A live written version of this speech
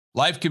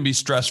Life can be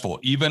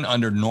stressful, even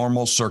under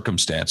normal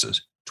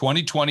circumstances.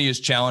 2020 has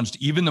challenged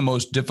even the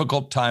most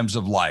difficult times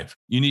of life.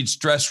 You need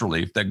stress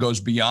relief that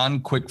goes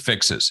beyond quick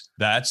fixes.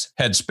 That's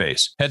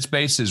Headspace.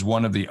 Headspace is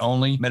one of the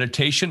only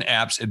meditation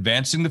apps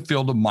advancing the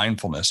field of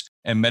mindfulness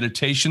and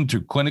meditation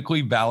through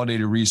clinically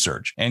validated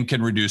research, and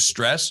can reduce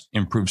stress,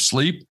 improve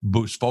sleep,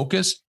 boost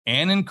focus,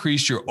 and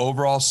increase your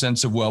overall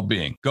sense of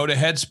well-being. Go to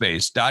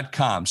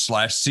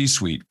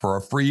headspace.com/C-suite for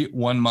a free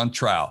 1-month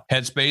trial.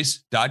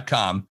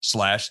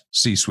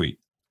 Headspace.com/C-suite.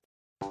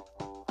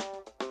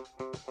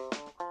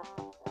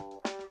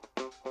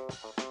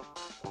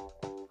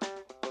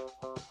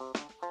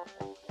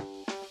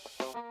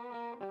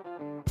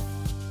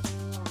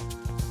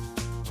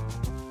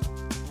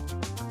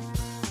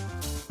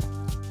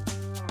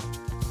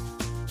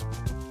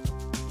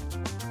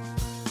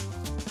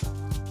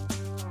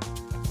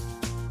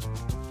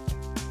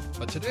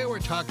 Today we're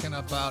talking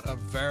about a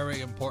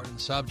very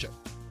important subject.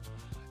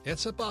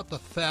 It's about the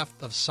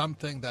theft of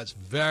something that's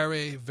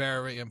very,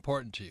 very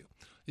important to you.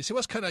 You see,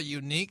 what's kind of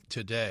unique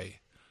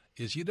today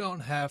is you don't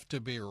have to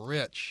be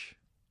rich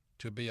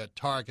to be a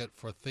target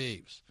for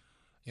thieves.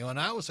 You know, when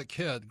I was a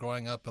kid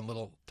growing up in the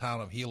little town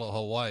of Hilo,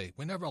 Hawaii,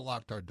 we never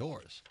locked our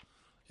doors.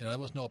 You know, it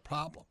was no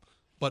problem.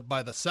 But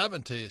by the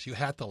 70s, you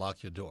had to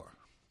lock your door.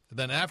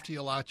 Then after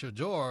you locked your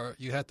door,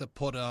 you had to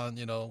put on,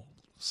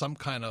 some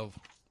kind of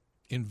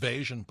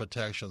invasion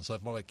protection. So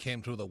if when it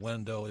came through the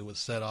window, it would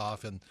set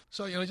off. And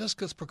so, it just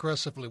gets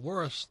progressively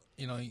worse.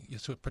 You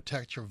to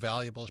protect your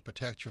valuables,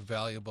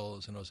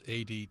 and those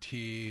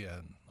ADT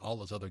and all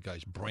those other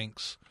guys,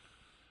 Brinks.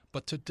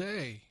 But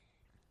today,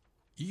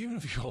 even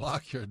if you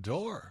lock your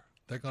door,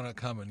 they're going to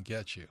come and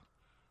get you.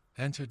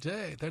 And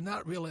today, they're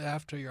not really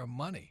after your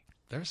money.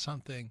 They're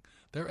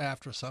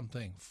after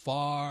something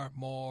far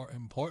more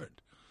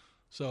important.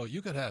 So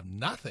you could have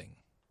nothing,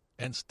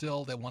 and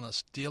still they want to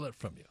steal it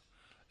from you.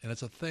 And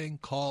it's a thing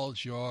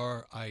called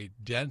your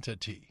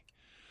identity.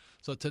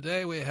 So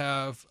today we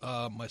have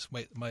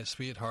my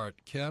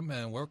sweetheart Kim,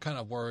 and we're kind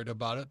of worried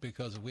about it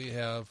because we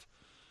have,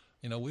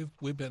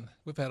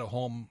 we've had a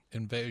home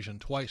invasion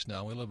twice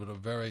now. We live in a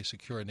very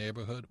secure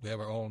neighborhood. We have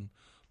our own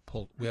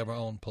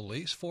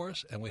police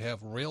force, and we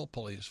have real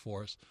police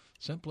force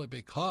simply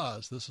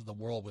because this is the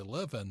world we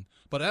live in.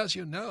 But as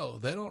you know,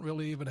 they don't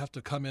really even have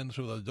to come in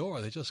through the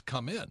door. They just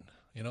come in,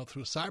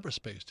 through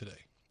cyberspace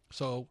today.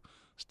 So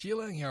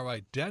stealing your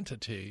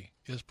identity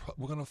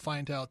we're going to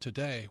find out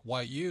today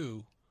why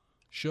you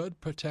should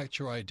protect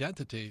your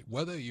identity,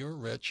 whether you're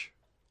rich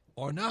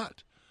or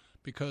not.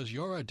 Because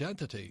your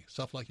identity,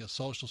 stuff like your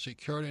social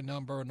security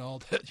number and all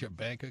that, your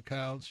bank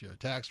accounts, your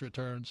tax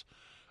returns,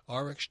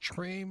 are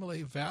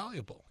extremely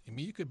valuable. I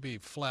mean, you could be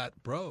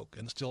flat broke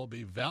and still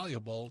be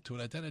valuable to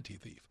an identity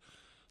thief.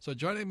 So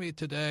joining me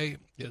today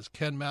is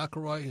Ken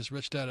McElroy. He's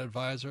Rich Dad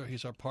Advisor.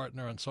 He's our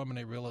partner on so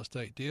many real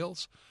estate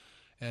deals.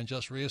 And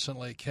just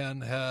recently, Ken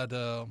had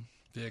the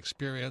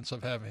experience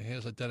of having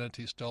his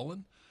identity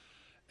stolen.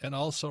 And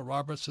also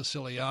Robert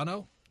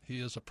Siciliano.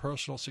 He is a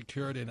personal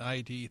security and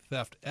ID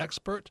theft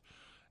expert,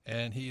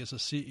 and he is the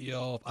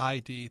CEO of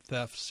ID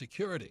Theft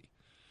Security.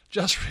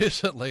 Just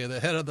recently, the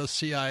head of the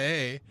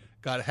CIA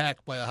got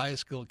hacked by a high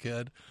school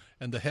kid,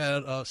 and the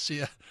head of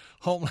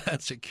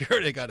Homeland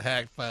Security got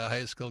hacked by a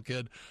high school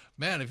kid.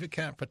 Man, if you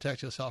can't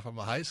protect yourself from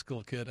a high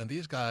school kid, and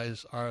these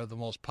guys are the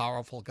most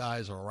powerful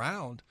guys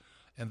around,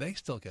 and they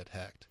still get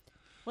hacked.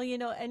 Well, too,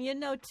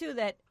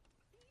 that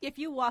if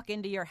you walk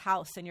into your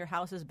house and your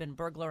house has been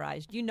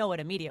burglarized, you know it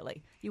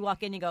immediately. You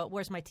walk in, you go,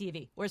 "Where's my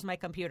TV? Where's my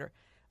computer?"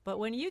 But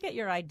when you get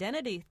your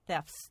identity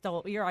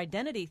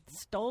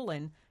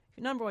stolen,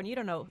 number one, you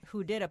don't know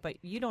who did it, but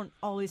you don't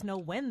always know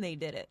when they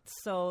did it.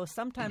 So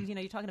sometimes,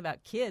 you're talking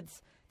about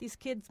kids. These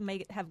kids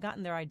may have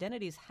gotten their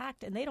identities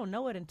hacked, and they don't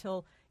know it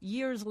until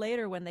years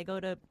later when they go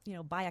to,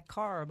 buy a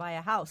car or buy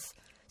a house.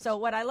 So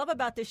what I love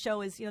about this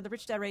show is, the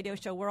Rich Dad Radio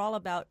Show, we're all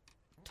about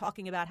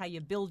talking about how you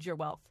build your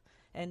wealth.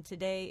 And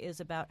today is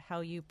about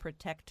how you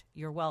protect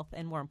your wealth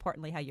and, more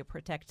importantly, how you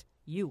protect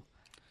you.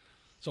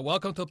 So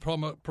welcome to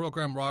the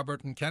program,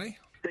 Robert and Kenny.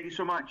 Thank you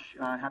so much.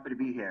 Happy to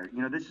be here.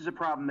 This is a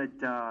problem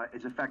that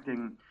is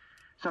affecting,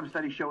 some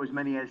studies show, as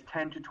many as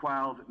 10 to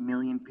 12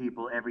 million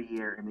people every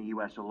year in the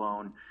U.S.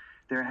 alone.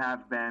 There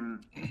have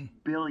been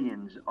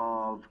billions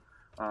of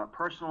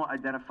personal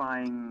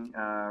identifying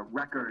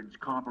records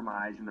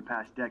compromised in the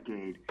past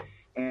decade.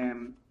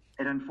 And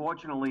it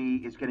unfortunately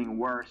is getting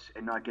worse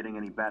and not getting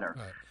any better.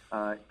 Right.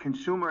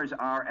 Consumers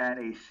are at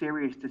a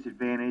serious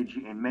disadvantage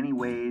in many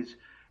ways.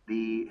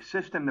 The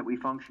system that we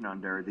function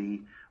under,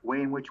 the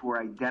way in which we're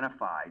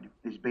identified,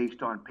 is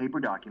based on paper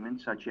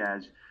documents such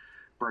as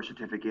birth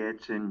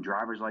certificates and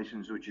driver's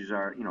license, which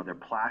are, they're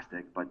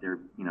plastic, but they're,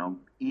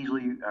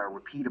 easily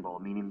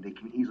repeatable, meaning they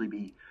can easily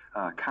be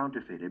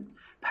counterfeited.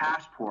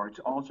 Passports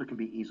also can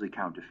be easily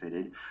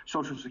counterfeited.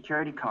 Social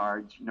security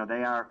cards,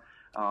 they are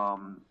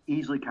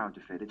easily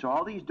counterfeited. So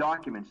all these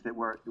documents that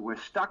we're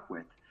stuck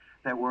with,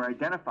 that we're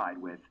identified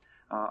with,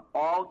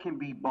 all can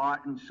be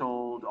bought and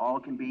sold, all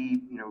can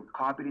be,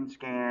 copied and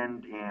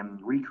scanned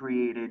and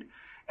recreated.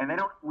 and they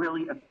don't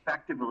really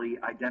effectively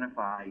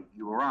identify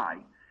you or I.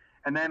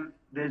 And then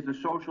there's the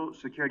social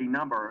security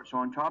number. So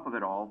on top of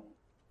it all,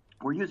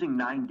 we're using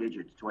 9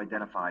 digits to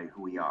identify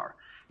who we are.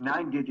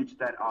 9 digits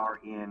that are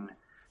in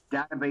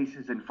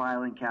databases and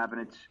filing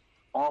cabinets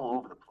all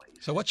over the place.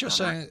 So what you're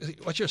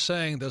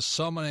saying, there's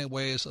so many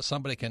ways that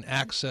somebody can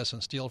access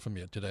and steal from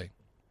you today.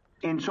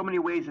 In so many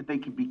ways that they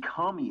can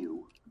become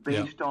you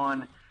based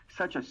on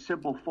such a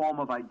simple form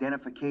of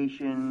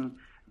identification,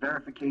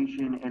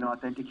 verification, and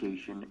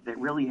authentication that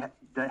really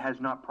that has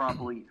not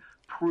properly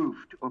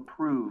proved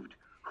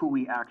who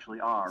we actually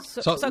are.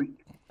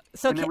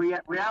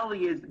 The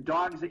reality is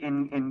dogs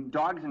and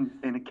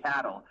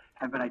cattle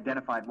have been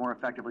identified more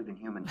effectively than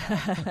humans.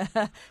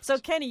 So,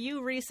 Kenny,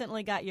 you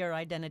recently got your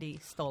identity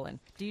stolen.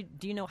 Do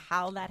you know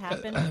how that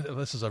happened?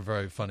 This is a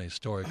very funny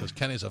story because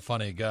Kenny's a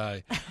funny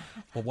guy.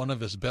 Well, one of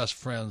his best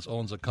friends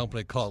owns a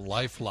company called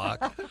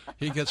LifeLock.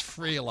 He gets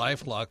free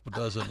LifeLock but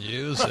doesn't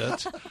use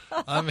it.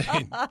 I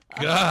mean,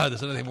 God,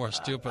 is anything more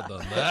stupid than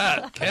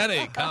that?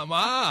 Kenny, come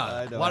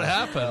on. What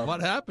happened?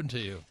 What happened to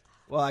you?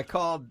 Well, I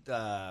called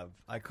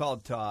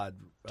Todd.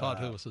 Todd,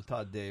 who was it?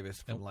 Todd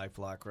Davis from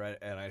LifeLock, right?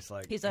 And I was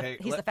like, he's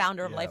the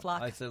founder of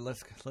LifeLock. I said,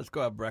 let's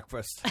go have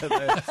breakfast. And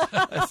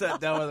I sat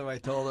down with him. I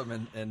told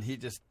him, and he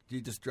just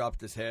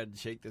dropped his head,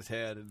 shaked his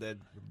head, and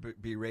then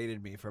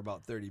berated me for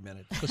about 30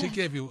 minutes. Because he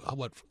gave you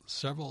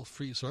several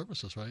free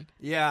services, right?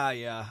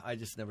 Yeah. I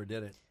just never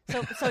did it.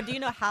 So do you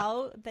know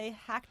how they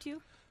hacked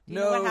you? Do you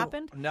know what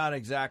happened? Not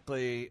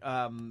exactly.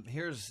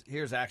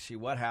 Here's actually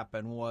what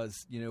happened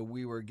was,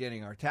 we were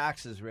getting our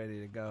taxes ready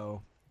to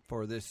go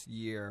for this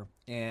year.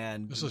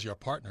 And this is your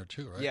partner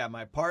too, right? Yeah,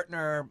 my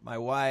partner, my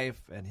wife,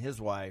 and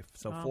his wife.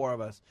 So 4 of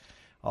us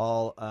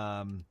all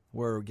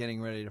were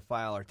getting ready to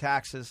file our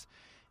taxes.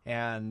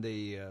 And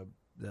the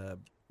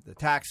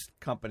tax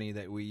company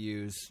that we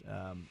use,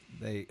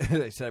 they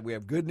said we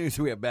have good news,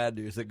 we have bad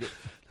news. The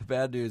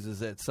bad news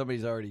is that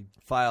somebody's already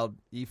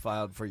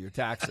e-filed for your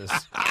taxes.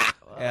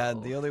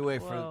 And the only way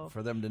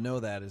for them to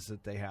know that is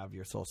that they have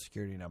your Social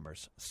Security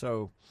numbers.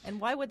 And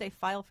why would they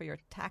file for your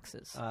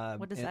taxes?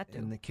 What does that do?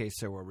 In the case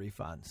there were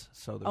refunds.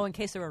 In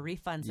case there were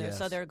refunds there.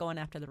 So they're going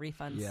after the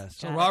refunds. Yes.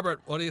 So,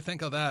 Robert, what do you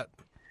think of that?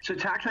 So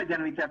tax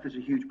identity theft is a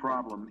huge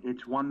problem.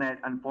 It's one that,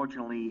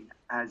 unfortunately,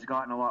 has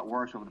gotten a lot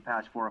worse over the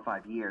past 4 or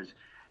 5 years.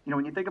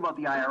 When you think about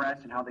the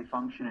IRS and how they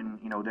function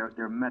and,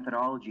 their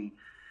methodology,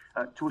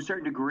 to a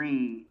certain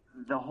degree,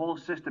 the whole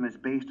system is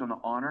based on the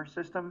honor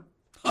system.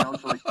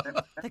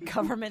 The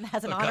government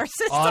has an honor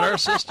system. Honor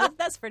system?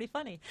 That's pretty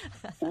funny.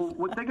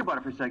 Well, think about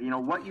it for a second.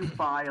 What you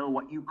file,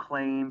 what you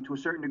claim, to a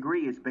certain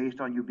degree, is based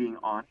on you being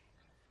honest.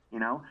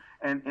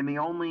 And the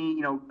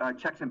only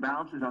checks and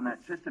balances on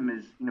that system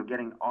is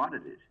getting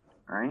audited,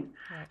 right?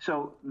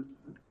 So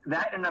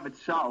that in and of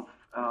itself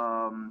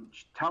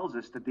tells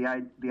us that the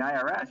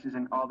IRS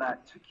isn't all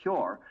that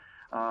secure,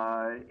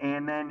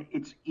 and then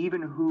it's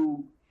even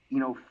who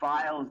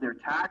files their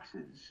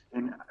taxes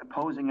and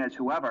posing as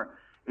whoever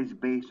is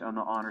based on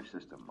the honor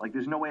system. Like,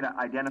 there's no way to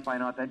identify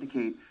and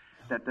authenticate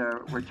that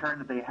the return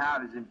that they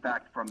have is in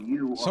fact from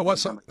you. So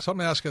let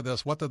me ask you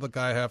this: what did the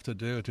guy have to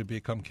do to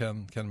become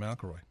Ken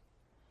McElroy,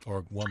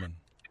 or woman?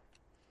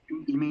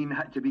 You mean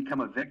to become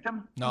a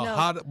victim? No.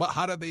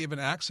 How did they even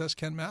access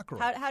Ken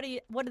McElroy?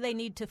 What do they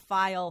need to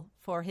file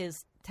for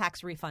his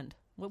tax refund?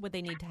 What would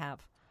they need to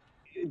have?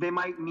 They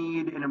might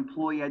need an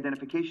employee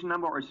identification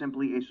number or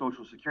simply a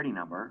Social Security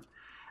number.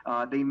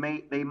 They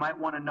might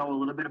want to know a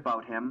little bit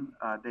about him.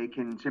 They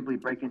can simply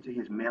break into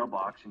his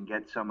mailbox and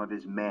get some of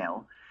his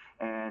mail.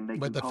 And they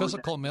the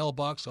physical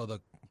mailbox or the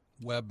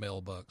web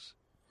mailbox?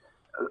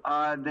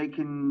 They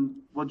can,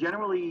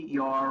 generally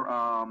your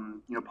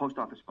post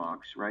office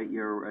box, right?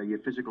 Your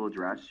physical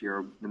address,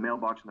 the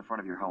mailbox in the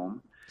front of your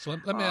home. So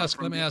let me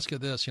ask you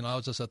this. I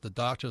was just at the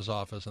doctor's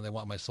office and they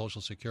want my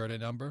Social Security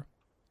number.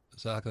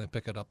 Is that going to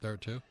pick it up there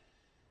too?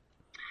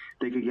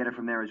 They could get it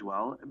from there as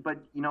well. But,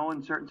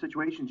 in certain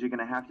situations, you're going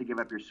to have to give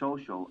up your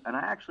social. And I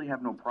actually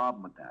have no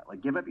problem with that.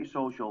 Like, give up your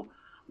social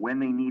when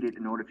they need it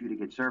in order for you to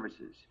get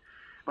services.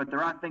 But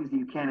there are things that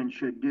you can and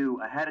should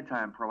do ahead of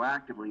time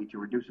proactively to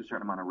reduce a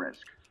certain amount of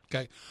risk.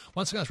 Okay.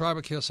 Once again, it's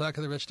Robert Kiyosaki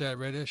of the Rich Dad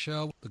Radio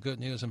Show. The good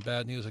news and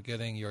bad news of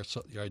getting your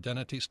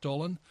identity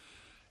stolen.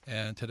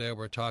 And today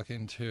we're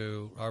talking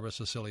to Robert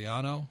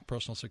Siciliano,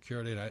 personal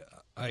security and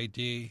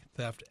ID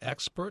theft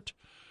expert.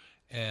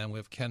 And we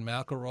have Ken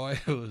McElroy,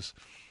 who's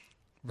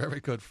very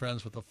good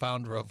friends with the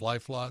founder of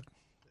LifeLock.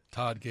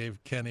 Todd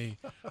gave Kenny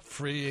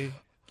free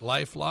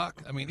LifeLock.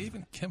 I mean,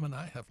 even Kim and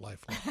I have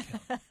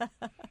LifeLock.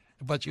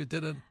 But you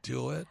didn't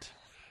do it.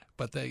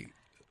 But they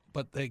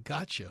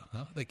got you.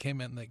 Huh? They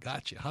came in and they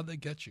got you. How'd they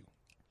get you?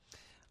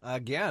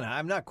 Again,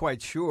 I'm not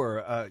quite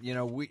sure.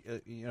 We,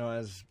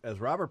 as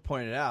Robert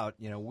pointed out,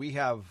 we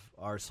have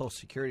our Social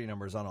Security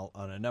numbers on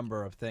a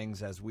number of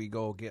things as we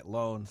go get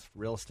loans,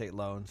 real estate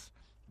loans,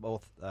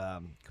 both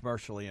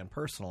commercially and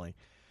personally.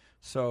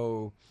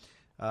 So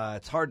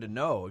it's hard to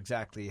know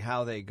exactly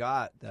how they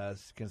got,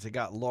 because they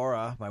got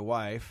Laura, my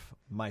wife,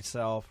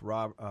 myself,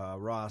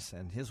 Ross,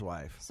 and his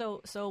wife.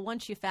 So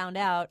once you found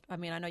out, I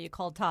mean, I know you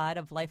called Todd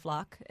of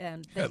LifeLock,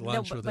 and Had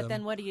lunch with him.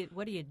 then what do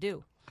you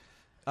do?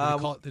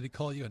 Did he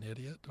call you an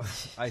idiot?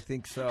 I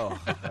think so.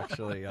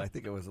 Actually, I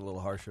think it was a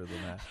little harsher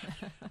than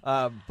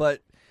that.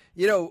 But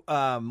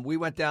we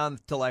went down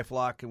to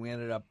LifeLock, and we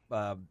ended up.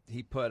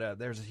 He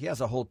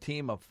has a whole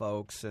team of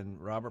folks,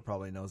 and Robert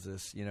probably knows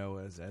this.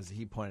 As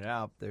he pointed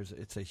out,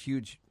 it's a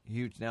huge.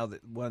 Now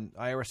that when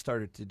IRS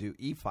started to do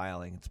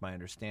e-filing, it's my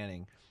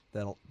understanding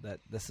that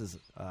this is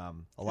a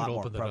lot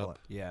more prevalent.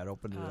 Yeah, it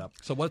opened it up.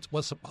 So what's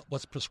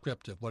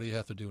prescriptive? What do you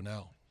have to do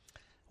now?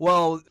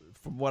 Well,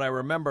 from what I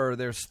remember,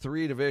 there's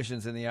 3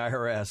 divisions in the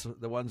IRS.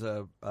 The one's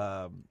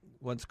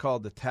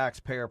called the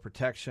Taxpayer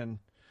Protection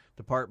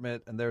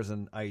Department, and there's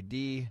an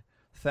ID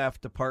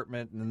theft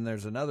department, and then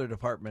there's another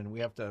department.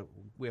 We have to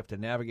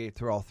navigate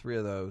through all 3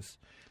 of those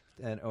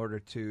in order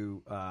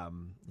to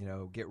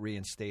get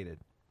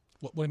reinstated.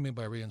 What do you mean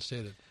by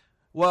reinstated?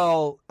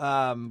 Well,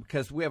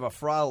 because we have a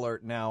fraud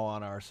alert now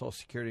on our Social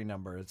Security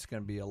number, it's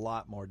going to be a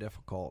lot more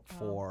difficult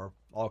for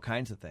all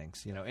kinds of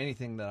things.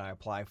 Anything that I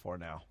apply for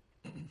now.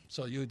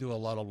 So you do a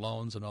lot of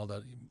loans and all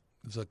that.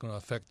 Is that going to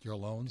affect your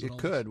loans? It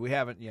could. We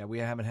haven't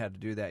had to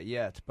do that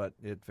yet, but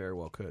it very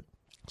well could.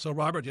 So,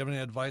 Robert, do you have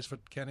any advice for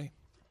Kenny?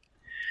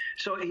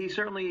 So he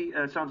certainly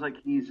sounds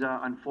like he's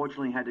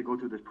unfortunately had to go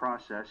through this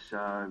process,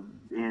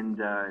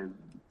 and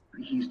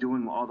he's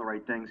doing all the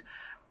right things.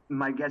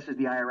 My guess is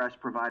the IRS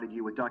provided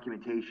you with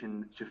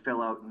documentation to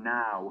fill out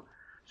now,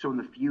 so in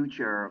the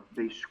future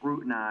they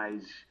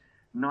scrutinize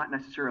not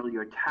necessarily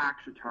your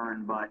tax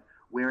return, but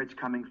where it's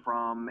coming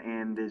from,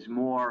 and there's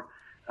more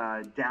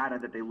data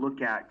that they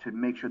look at to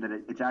make sure that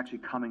it's actually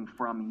coming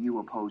from you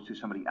opposed to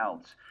somebody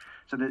else.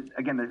 So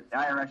again, the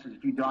IRS has a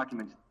few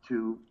documents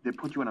they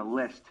put you on a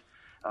list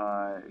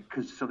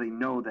so they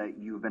know that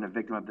you've been a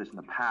victim of this in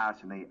the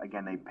past, and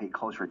they pay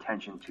closer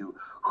attention to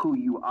who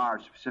you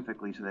are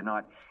specifically, so they're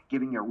not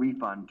giving you a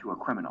refund to a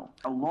criminal.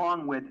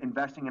 Along with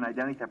investing in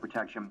identity theft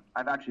protection,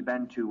 I've actually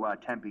been to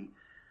Tempe,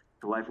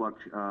 to LifeLock,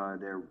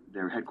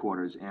 their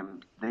headquarters,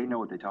 and they know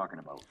what they're talking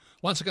about.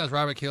 Once again, it's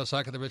Robert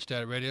Kiyosaki, the Rich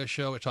Dad Radio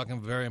Show. We're talking a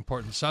very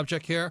important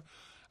subject here,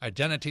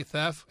 identity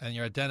theft, and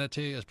your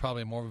identity is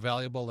probably more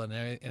valuable than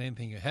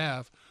anything you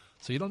have,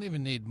 so you don't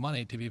even need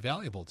money to be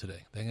valuable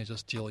today. They can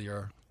just steal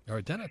your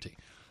identity.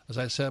 As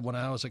I said, when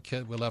I was a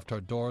kid, we left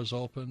our doors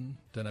open.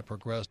 Then it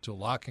progressed to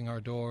locking our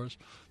doors.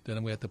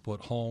 Then we had to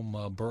put home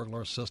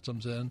burglar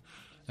systems in.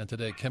 And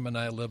today, Kim and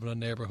I live in a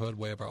neighborhood.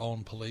 We have our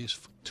own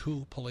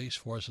 2 police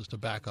forces to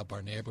back up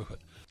our neighborhood.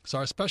 So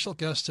our special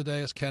guest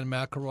today is Ken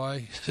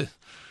McElroy.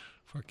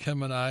 For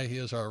Kim and I, he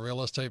is our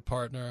real estate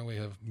partner, and we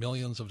have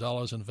millions of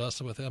dollars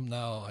invested with him.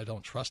 Now, I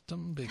don't trust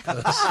him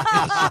because...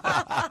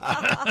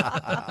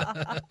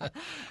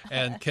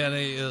 And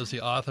Kenny is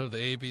the author of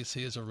the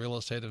ABCs of Real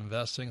Estate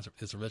Investing.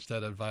 It's a Rich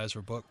Dad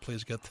Advisor book.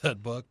 Please get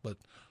that book, but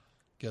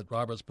get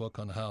Robert's book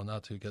on how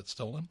not to get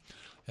stolen,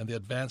 and the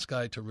Advanced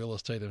Guide to Real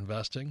Estate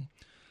Investing.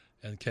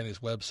 And Kenny's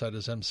website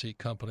is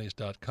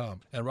mccompanies.com.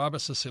 And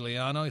Robert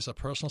Siciliano, he's a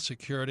personal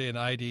security and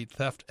ID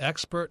theft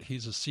expert.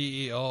 He's the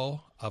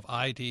CEO of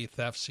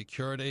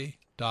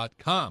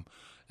IDTheftSecurity.com.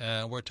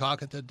 And we're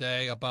talking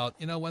today about,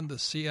 when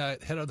the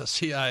head of the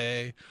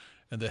CIA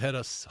and the head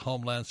of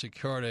Homeland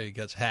Security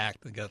gets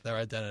hacked and get their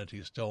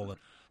identity stolen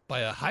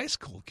by a high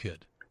school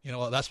kid.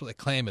 That's what they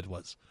claim it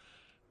was.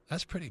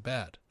 That's pretty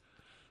bad.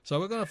 So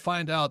we're going to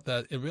find out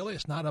that it really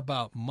is not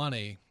about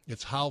money.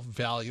 It's how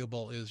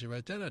valuable is your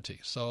identity.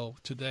 So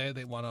today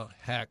they want to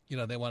hack,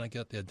 they want to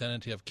get the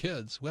identity of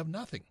kids who have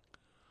nothing.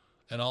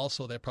 And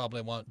also they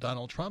probably want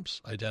Donald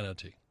Trump's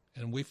identity.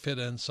 And we fit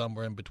in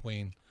somewhere in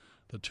between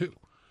the two.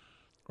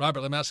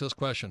 Robert, let me ask you this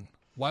question.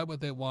 Why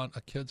would they want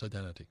a kid's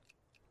identity?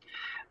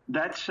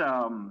 That's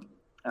a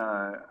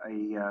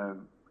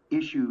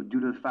issue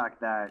due to the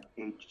fact that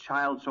a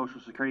child's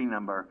Social Security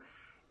number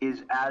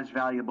is as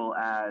valuable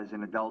as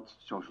an adult's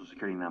Social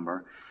Security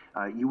number.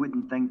 You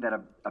wouldn't think that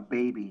a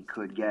baby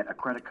could get a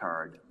credit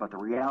card, but the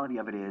reality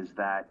of it is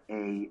that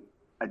a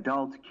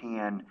adult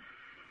can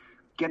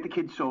get the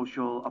kid's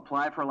social,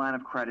 apply for a line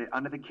of credit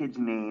under the kid's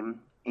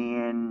name,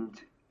 and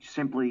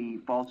simply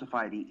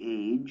falsify the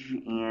age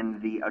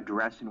and the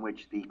address in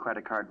which the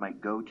credit card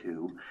might go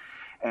to.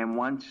 And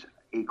once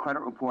a credit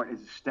report is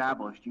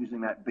established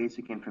using that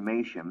basic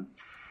information,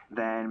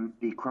 then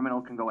the criminal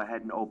can go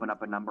ahead and open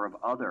up a number of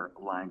other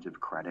lines of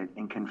credit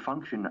and can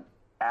function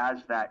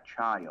as that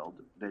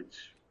child that's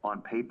on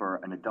paper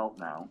an adult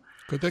now.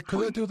 Could they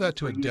do that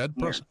to a dead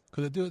person?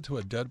 Could they do it to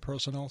a dead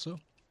person also?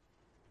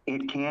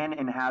 It can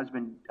and has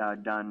been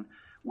done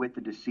with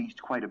the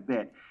deceased quite a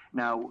bit.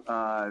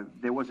 Now,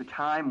 there was a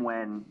time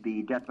when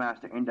the Death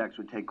Master Index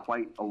would take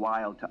quite a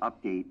while to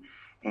update,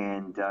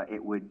 and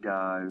it would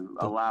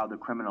allow the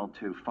criminal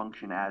to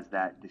function as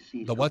that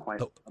deceased for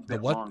quite a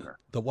bit longer.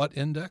 The what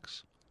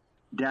index?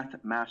 Death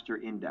Master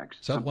Index.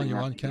 Is that one you're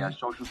on, Ken? Yeah,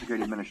 Social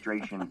Security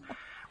Administration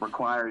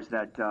requires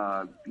that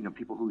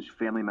people whose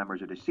family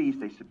members are deceased,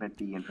 they submit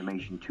the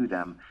information to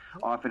them.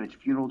 Often it's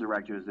funeral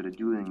directors that are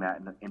doing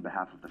that in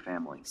behalf of the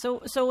family.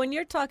 So when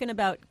you're talking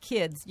about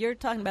kids, you're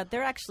talking about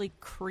they're actually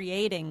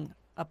creating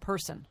a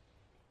person.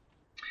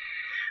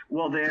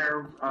 Well,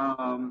 they're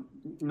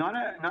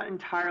not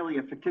entirely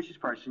a fictitious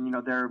person.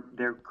 They're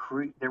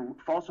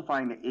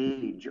falsifying the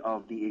age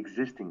of the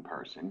existing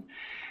person,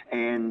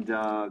 and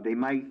they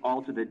might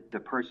alter the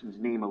person's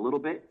name a little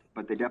bit,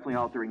 but they're definitely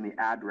altering the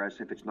address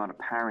if it's not a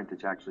parent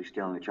that's actually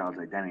stealing the child's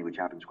identity, which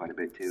happens quite a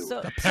bit too.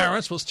 So, the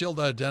parents will steal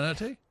the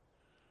identity?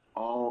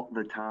 All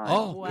the time.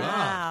 Oh, wow.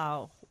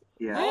 God.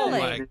 Yeah. Oh,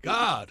 my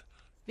God.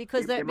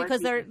 Because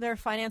their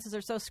finances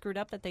are so screwed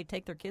up that they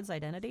take their kid's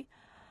identity?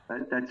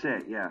 That's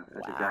it, yeah.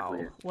 That's exactly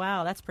it.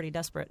 Wow, that's pretty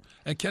desperate.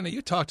 And Kenny,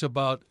 you talked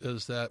about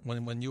is that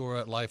when you were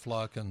at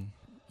LifeLock and,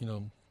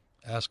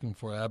 asking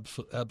for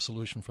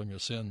absolution from your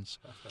sins,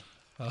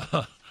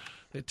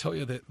 they tell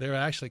you that they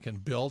actually can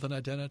build an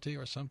identity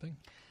or something?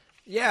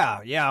 Yeah.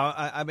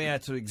 I mean,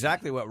 that's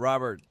exactly what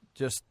Robert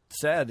just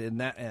said.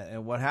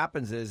 And what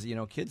happens is,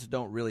 kids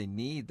don't really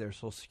need their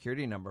Social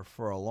Security number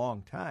for a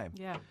long time.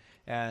 Yeah.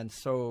 And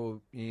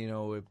so,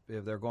 if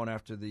they're going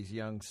after these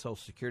young Social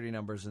Security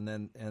numbers and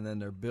then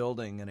they're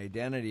building an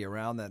identity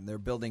around that and they're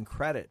building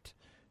credit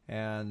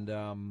and,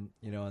 and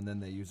then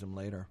they use them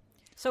later.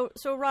 So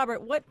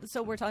Robert,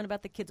 so we're talking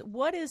about the kids.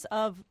 What is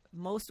of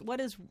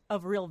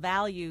real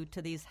value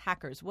to these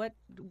hackers? What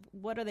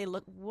are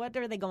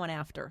they going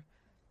after?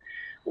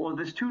 Well,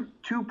 there's two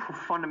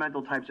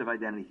fundamental types of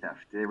identity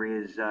theft. There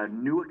is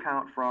new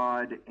account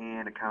fraud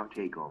and account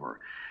takeover.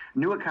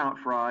 New account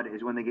fraud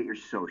is when they get your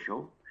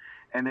social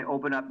and they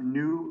open up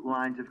new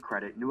lines of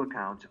credit, new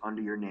accounts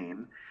under your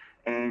name,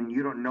 and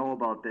you don't know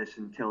about this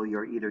until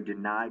you're either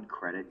denied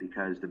credit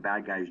because the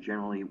bad guys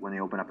generally, when they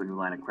open up a new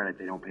line of credit,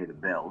 they don't pay the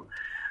bill.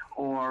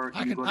 Or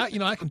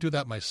I can do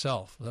that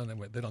myself.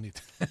 Anyway, they don't need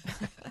to.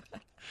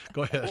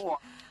 Go ahead.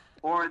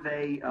 Or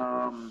they,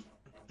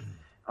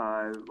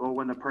 or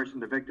when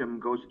the victim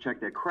goes to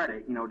check their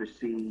credit, to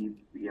see,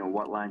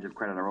 what lines of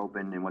credit are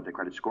open and what their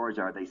credit scores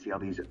are, they see all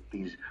these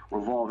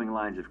revolving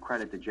lines of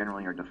credit that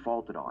generally are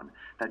defaulted on.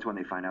 That's when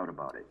they find out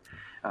about it.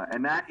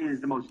 And that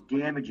is the most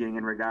damaging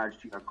in regards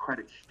to your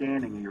credit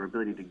standing and your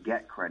ability to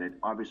get credit.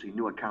 Obviously,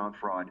 new account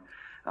fraud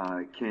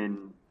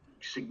can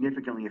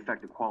significantly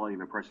affect the quality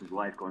of a person's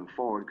life going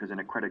forward because in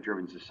a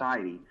credit-driven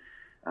society,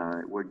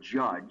 we're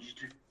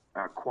judged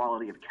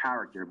quality of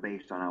character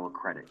based on our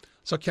credit.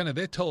 So, Kenny,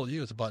 they told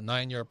you it's about a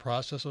 9-year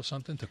process or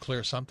something to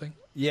clear something?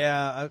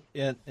 Yeah,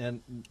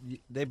 and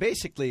they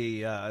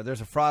basically,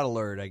 there's a fraud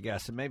alert, I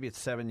guess, and maybe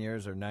it's 7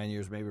 years or 9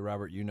 years, maybe,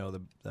 Robert,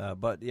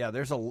 but yeah,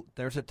 there's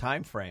a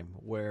time frame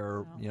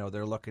where,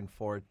 they're looking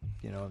for,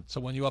 So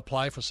when you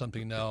apply for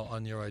something now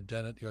on your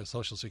identity, your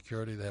Social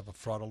Security, they have a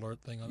fraud alert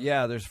thing on it?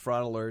 Yeah, there's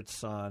fraud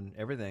alerts on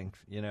everything,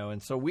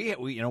 and so we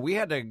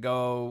had to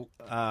go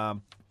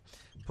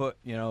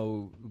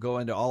go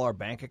into all our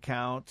bank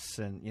accounts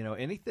and,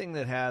 anything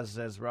that has,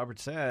 as Robert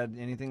said,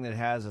 anything that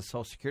has a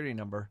Social Security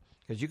number,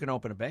 because you can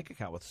open a bank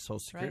account with a Social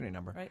Security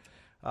number. Right.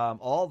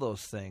 All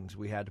those things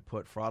we had to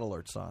put fraud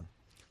alerts on.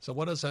 So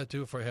what does that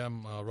do for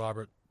him,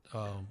 Robert,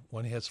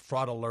 when he has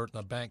fraud alert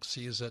and the bank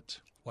sees it?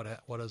 What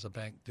does a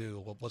bank do?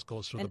 What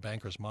goes through the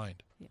banker's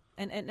mind?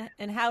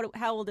 And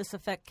how will this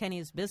affect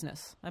Kenny's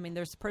business? I mean,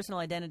 there's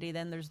personal identity,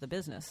 then there's the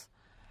business.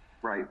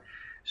 Right.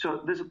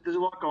 So there's a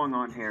lot going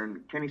on here,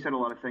 and Kenny said a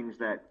lot of things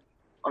that,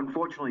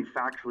 unfortunately,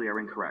 factually are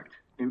incorrect.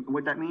 And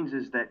what that means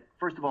is that,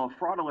 first of all,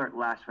 fraud alert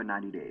lasts for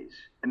 90 days,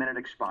 and then it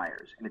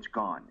expires, and it's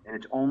gone, and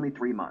it's only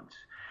 3 months.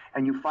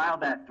 And you file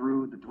that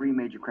through the 3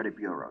 major credit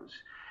bureaus.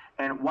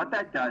 And what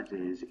that does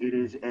is it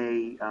is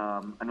an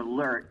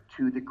alert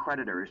to the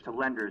creditors, to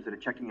lenders that are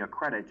checking your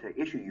credit to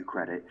issue you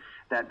credit,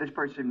 that this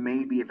person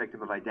may be a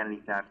victim of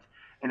identity theft.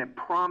 And it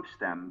prompts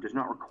them, does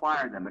not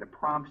require them, but it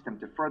prompts them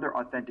to further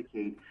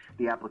authenticate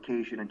the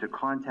application and to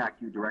contact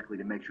you directly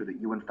to make sure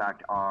that you, in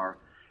fact, are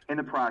in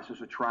the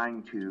process of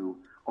trying to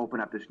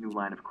open up this new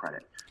line of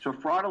credit. So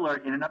fraud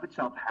alert in and of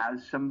itself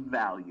has some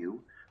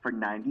value for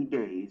 90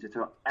 days. It's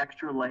an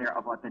extra layer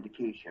of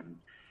authentication.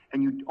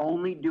 And you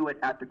only do it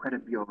at the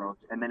credit bureaus,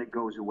 and then it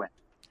goes away.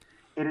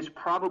 It is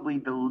probably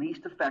the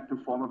least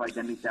effective form of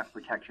identity theft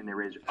protection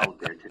there is out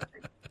there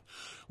today.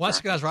 Once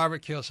again,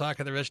 Robert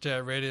Kiyosaki, the Rich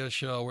Dad Radio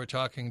Show. We're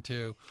talking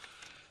to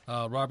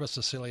Robert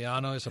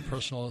Siciliano. He's a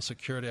personal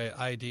security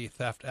ID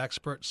theft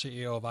expert,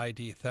 CEO of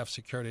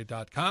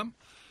IDTheftSecurity.com.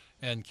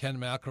 And Ken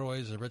McElroy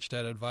is a Rich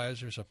Dad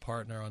advisor. He's a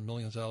partner on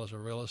millions of dollars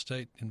of real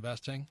estate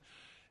investing.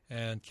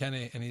 And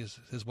Kenny, and his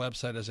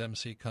website is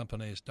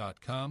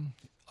mccompanies.com,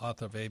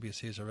 author of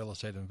ABC's of Real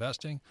Estate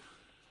Investing,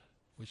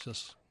 which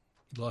just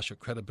lost your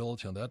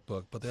credibility on that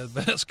book, but the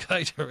advanced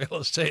guide to real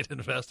estate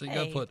investing. You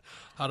got to put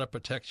how to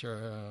protect your.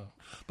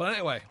 But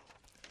anyway,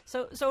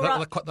 so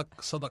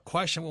the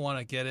question we want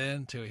to get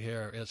into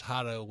here is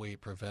how do we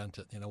prevent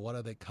it? What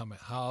are they coming?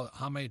 How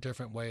many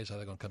different ways are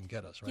they going to come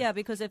get us? Right? Yeah,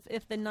 because if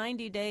the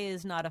 90-day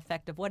is not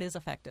effective, what is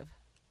effective?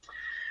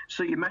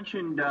 So you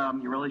mentioned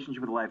your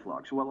relationship with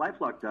LifeLock. So what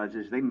LifeLock does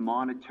is they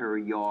monitor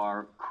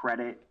your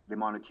credit. They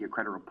monitor your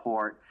credit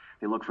report.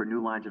 They look for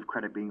new lines of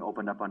credit being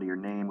opened up under your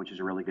name, which is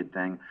a really good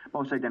thing.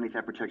 Most identity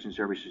theft protection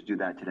services do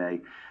that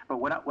today.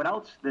 But what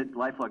else that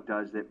LifeLock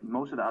does that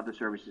most of the other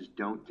services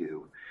don't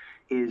do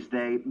is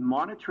they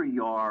monitor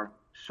your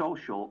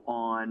social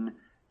on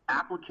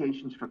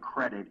applications for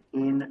credit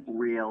in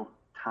real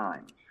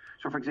time.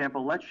 So, for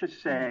example, let's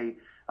just say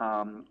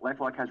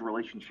LifeLock has a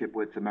relationship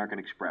with American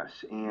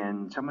Express,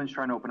 and someone's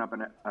trying to open up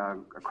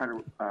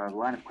a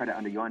line of credit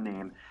under your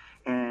name,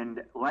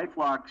 and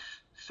LifeLock's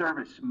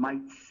service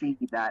might see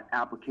that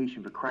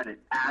application for credit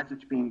as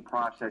it's being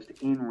processed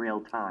in real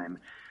time.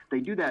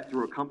 They do that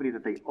through a company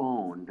that they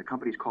own. The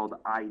company's called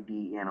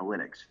ID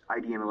Analytics.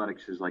 ID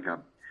Analytics is like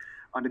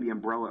under the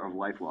umbrella of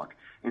LifeLock.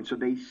 And so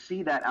they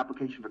see that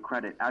application for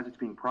credit as it's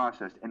being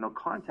processed, and they'll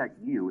contact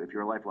you, if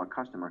you're a LifeLock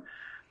customer,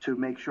 to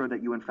make sure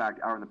that you, in fact,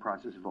 are in the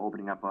process of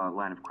opening up a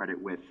line of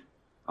credit with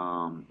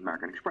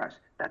American Express.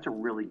 That's a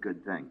really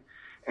good thing.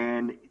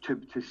 And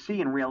to see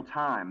in real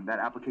time that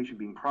application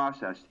being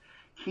processed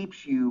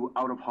keeps you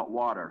out of hot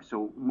water.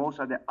 So most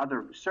of the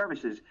other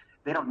services,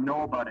 they don't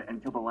know about it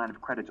until the line of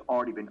credit's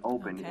already been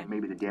opened and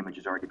maybe the damage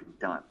has already been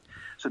done.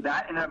 So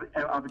that in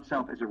of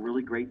itself is a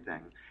really great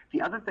thing.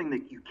 The other thing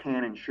that you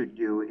can and should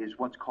do is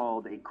what's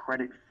called a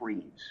credit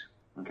freeze.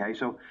 Okay,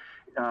 so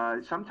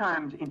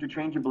sometimes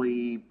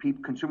interchangeably,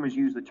 consumers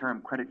use the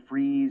term credit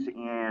freeze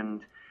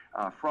and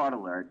fraud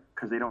alert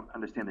because they don't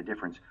understand the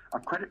difference. A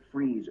credit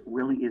freeze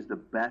really is the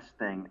best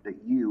thing that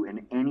you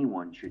and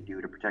anyone should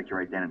do to protect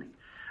your identity.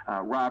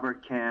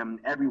 Robert, Kim,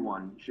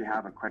 everyone should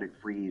have a credit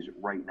freeze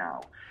right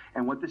now.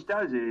 And what this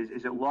does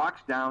is it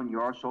locks down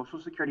your social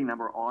security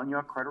number on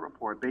your credit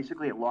report.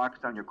 Basically, it locks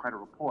down your credit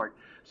report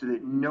so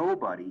that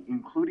nobody,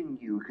 including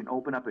you, can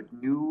open up a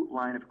new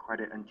line of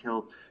credit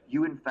until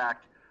you, in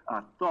fact,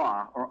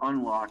 thaw or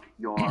unlock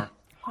your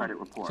credit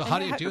report. So how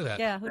do you do that?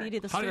 Yeah, who do you do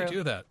this through? How do you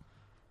do that?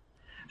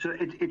 So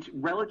it's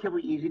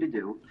relatively easy to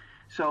do.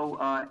 So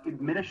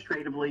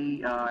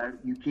administratively,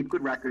 you keep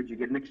good records. You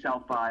get an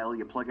Excel file.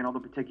 You plug in all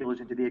the particulars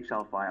into the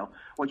Excel file.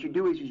 What you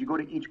do is you go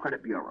to each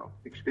credit bureau,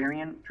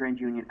 Experian,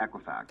 TransUnion,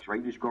 Equifax, right?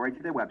 You just go right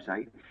to their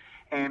website.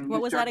 And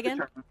what was that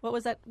again? What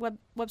was that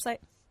website?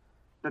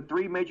 The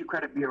three major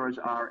credit bureaus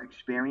are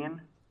Experian,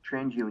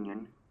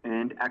 TransUnion,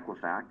 and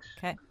Equifax.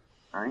 Okay.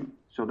 All right?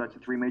 So that's the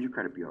three major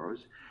credit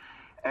bureaus.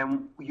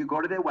 And you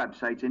go to their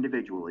websites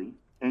individually,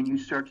 and you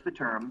search the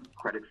term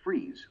credit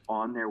freeze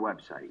on their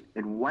website.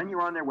 And when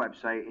you're on their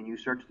website and you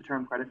search the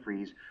term credit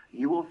freeze,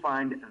 you will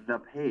find the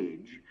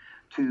page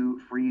to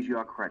freeze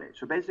your credit.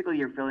 So basically,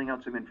 you're filling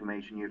out some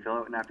information. You fill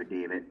out an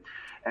affidavit,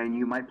 and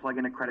you might plug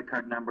in a credit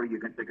card number. They're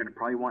going to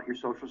probably want your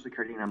social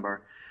security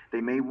number.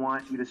 They may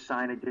want you to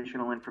sign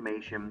additional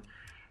information.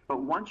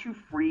 But once you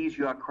freeze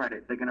your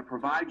credit, they're going to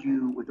provide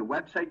you with a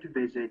website to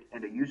visit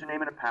and a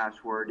username and a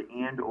password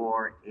and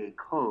or a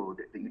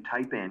code that you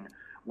type in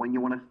when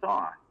you want to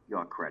thaw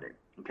your credit.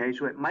 Okay,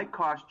 so it might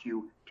cost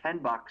you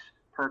 $10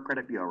 per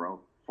credit bureau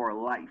for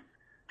life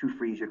to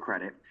freeze your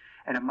credit,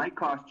 and it might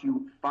cost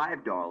you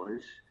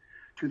 $5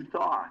 to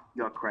thaw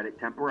your credit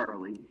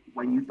temporarily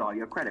when you thaw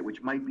your credit,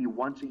 which might be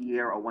once a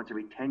year or once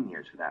every 10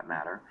 years for that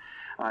matter.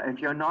 If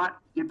you're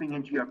not dipping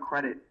into your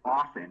credit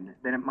often,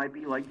 then it might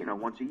be like,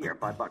 once a year,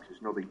 $5.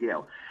 It's no big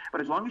deal. But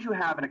as long as you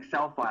have an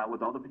Excel file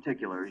with all the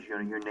particulars,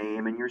 your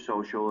name and your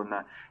social and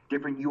the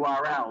different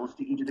URLs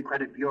to each of the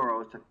credit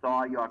bureaus to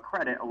thaw your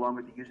credit along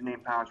with the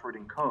username, password,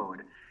 and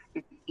code,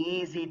 it's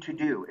easy to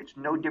do. It's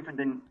no different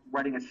than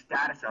writing a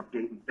status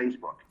update in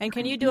Facebook. And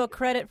can you do a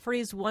credit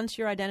freeze once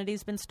your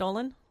identity's been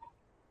stolen?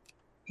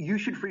 You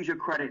should freeze your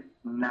credit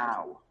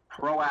now,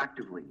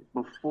 proactively,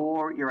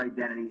 before your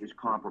identity is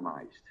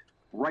compromised.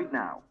 Right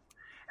now.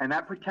 And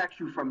that protects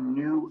you from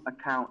new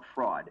account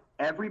fraud.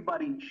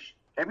 Everybody's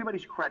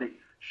credit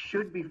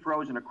should be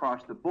frozen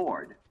across the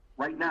board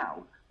right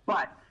now.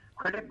 But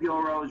credit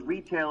bureaus,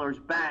 retailers,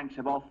 banks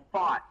have all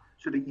fought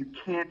so that you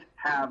can't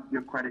have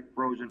your credit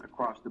frozen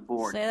across the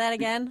board. Say that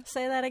again.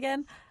 Say that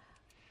again.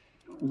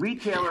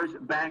 Retailers,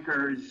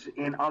 bankers,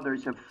 and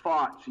others have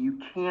fought so you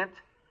can't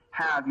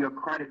have your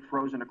credit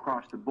frozen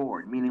across the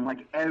board, meaning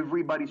like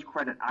everybody's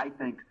credit, I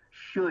think,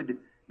 should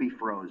be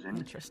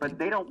frozen, but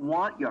they don't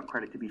want your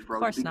credit to be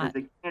frozen because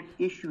they can't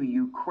issue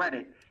you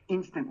credit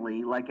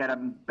instantly like at a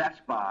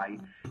Best Buy,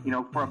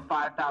 for a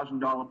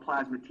 $5,000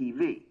 plasma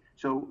TV.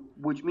 So,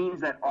 which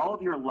means that all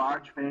of your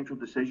large financial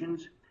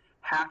decisions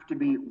have to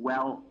be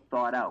well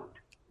thought out,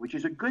 which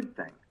is a good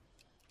thing.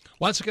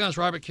 Once again, it's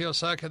Robert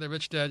Kiyosaki, the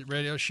Rich Dad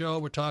Radio Show.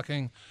 We're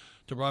talking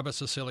to Robert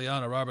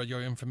Siciliano. Robert,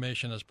 your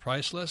information is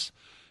priceless.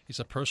 He's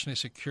a personal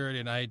security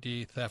and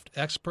ID theft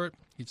expert.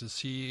 He's the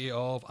CEO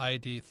of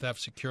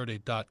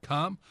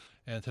IDTheftSecurity.com.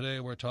 And today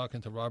we're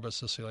talking to Robert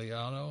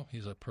Siciliano.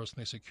 He's a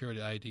personal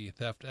security ID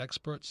theft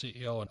expert,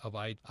 CEO of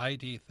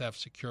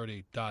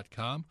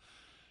IDTheftSecurity.com.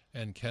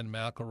 And Ken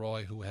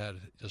McElroy, who had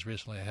just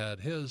recently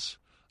had his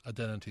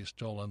identity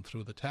stolen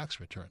through the tax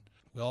return.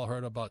 We all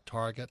heard about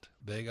Target.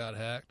 They got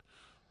hacked.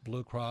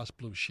 Blue Cross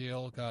Blue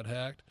Shield got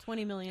hacked.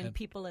 20 million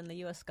people in the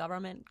U.S.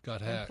 government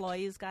got hacked.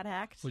 Employees got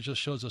hacked. Which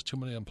just shows us too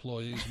many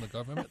employees in the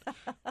government.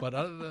 But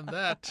other than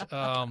that,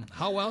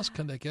 how else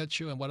can they get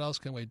you, and what else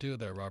can we do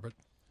there, Robert?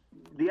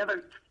 The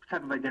other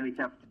type of identity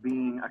theft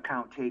being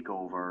account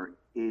takeover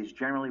is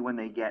generally when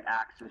they get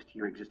access to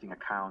your existing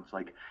accounts,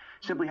 like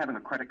simply having a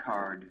credit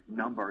card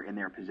number in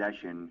their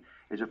possession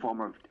is a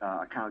form of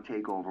account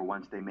takeover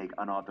once they make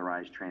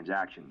unauthorized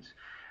transactions.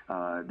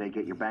 They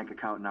get your bank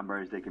account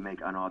numbers, they can make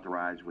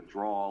unauthorized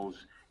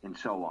withdrawals, and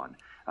so on.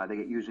 They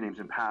get usernames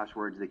and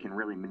passwords. They can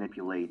really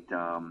manipulate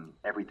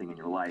everything in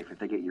your life. If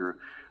they get your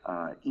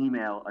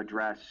email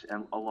address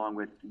and along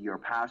with your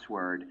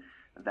password,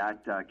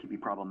 that can be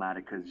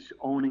problematic because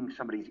owning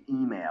somebody's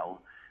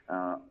email,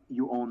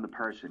 you own the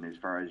person as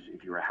far as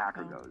if you're a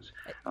hacker goes,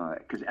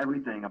 because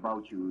everything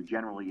about you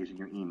generally is in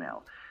your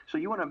email. So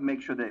you want to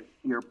make sure that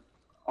you're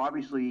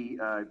obviously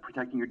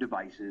protecting your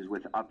devices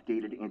with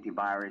updated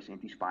antivirus,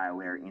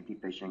 anti-spyware,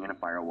 anti-phishing, and a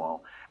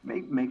firewall.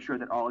 Make sure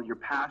that all of your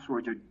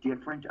passwords are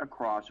different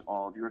across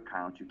all of your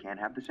accounts. You can't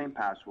have the same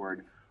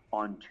password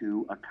on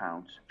 2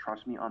 accounts.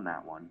 Trust me on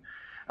that one.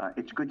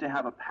 It's good to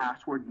have a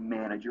password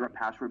manager. A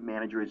password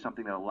manager is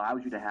something that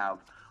allows you to have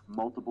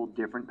multiple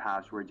different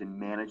passwords and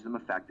manage them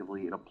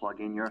effectively. It'll plug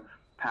in your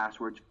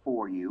passwords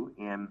for you,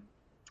 and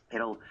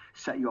it'll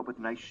set you up with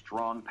nice,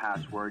 strong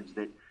passwords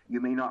that you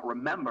may not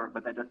remember,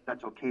 but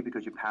that's okay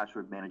because your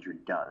password manager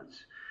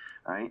does.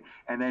 All right?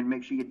 And then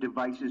make sure your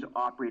device's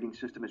operating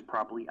system is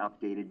properly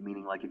updated,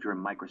 meaning like if you're in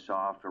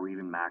Microsoft or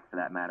even Mac for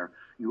that matter,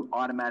 you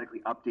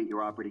automatically update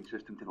your operating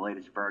system to the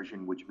latest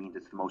version, which means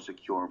it's the most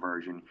secure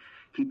version.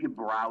 Keep your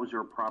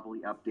browser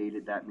properly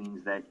updated. That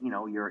means that,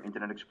 your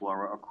Internet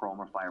Explorer or Chrome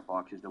or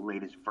Firefox is the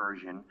latest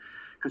version.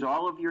 Because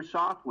all of your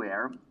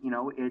software,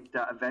 it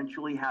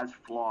eventually has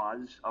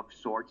flaws of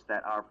sorts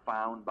that are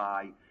found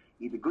by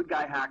either good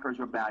guy hackers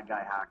or bad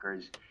guy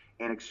hackers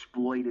and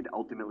exploited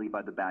ultimately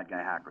by the bad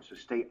guy hackers. So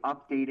stay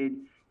updated,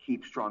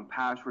 keep strong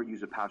password,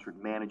 use a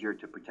password manager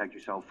to protect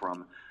yourself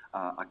from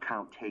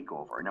account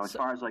takeover. Now, as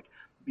far as like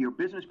your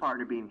business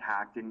partner being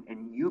hacked and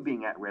you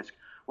being at risk,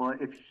 well,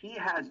 if he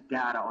has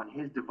data on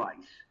his device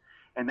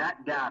and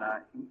that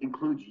data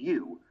includes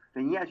you,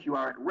 then yes, you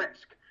are at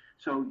risk.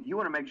 So you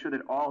want to make sure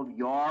that all of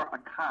your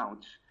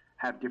accounts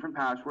have different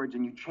passwords,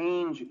 and you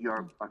change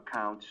your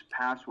account's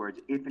passwords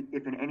if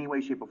in any way,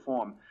 shape, or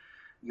form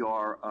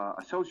your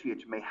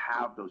associates may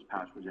have those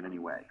passwords in any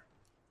way.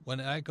 When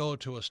I go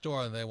to a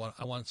store and I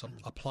want to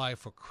apply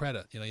for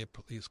credit,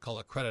 it's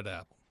called a credit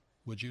app.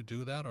 Would you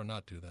do that or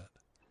not do that?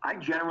 I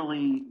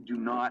generally do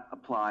not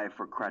apply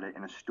for credit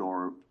in a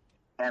store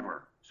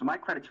ever. So my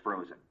credit's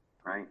frozen,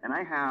 right? And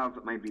I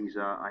have my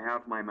Visa, I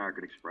have my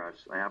American Express,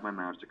 I have my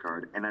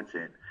MasterCard, and that's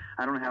it.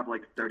 I don't have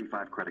like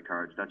 35 credit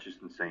cards. That's just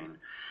insane.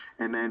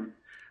 And then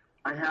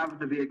I have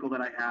the vehicle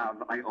that I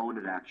have. I own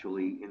it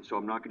actually, and so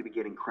I'm not going to be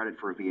getting credit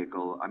for a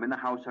vehicle. I'm in the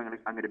house I'm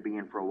going to be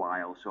in for a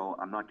while, so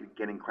I'm not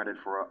getting credit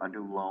for a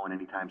new loan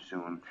anytime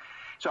soon.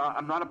 So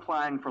I'm not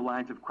applying for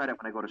lines of credit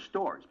when I go to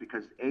stores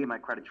because A, my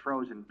credit's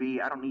frozen,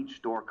 B, I don't need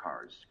store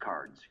cards,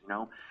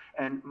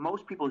 And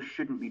most people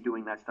shouldn't be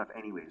doing that stuff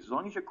anyways. As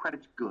long as your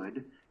credit's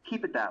good,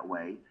 keep it that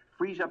way,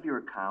 freeze up your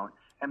account,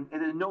 and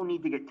there's no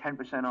need to get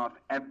 10% off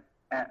at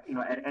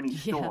any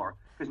store.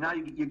 Because now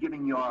you're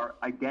giving your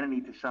identity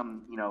to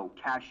some,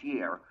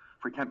 cashier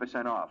for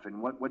 10% off, and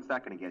what's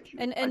that going to get you?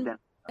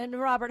 And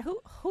Robert,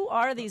 who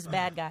are these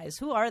bad guys?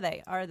 Who are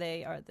they? Are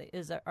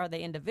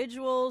they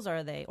individuals?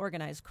 Are they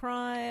organized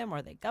crime?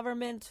 Are they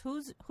government?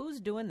 Who's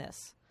doing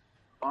this?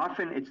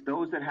 Often it's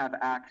those that have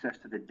access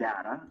to the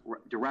data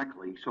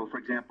directly. So, for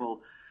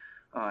example,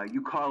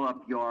 you call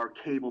up your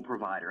cable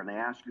provider and they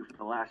ask you for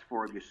the last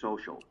 4 of your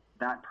social.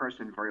 That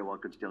person very well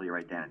could steal your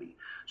identity.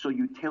 So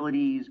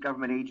utilities,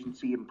 government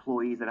agency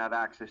employees that have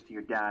access to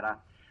your data,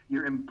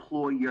 your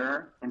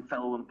employer and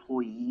fellow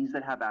employees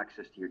that have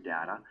access to your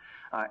data.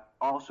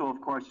 Also,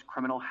 of course,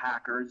 criminal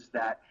hackers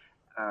that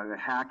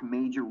hack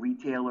major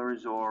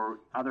retailers or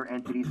other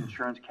entities,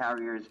 insurance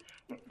carriers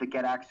that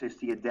get access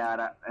to your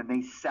data, and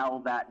they sell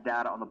that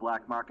data on the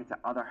black market to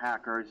other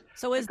hackers.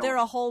 So is there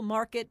a whole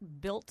market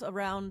built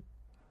around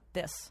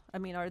this? I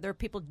mean, are there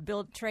people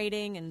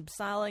trading and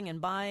selling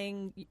and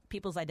buying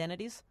people's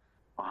identities?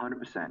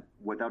 100%,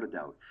 without a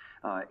doubt.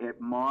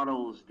 It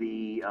models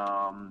the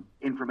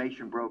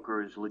information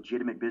brokers'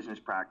 legitimate business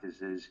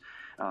practices.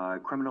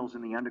 Criminals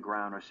in the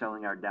underground are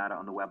selling our data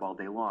on the web all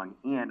day long.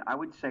 And I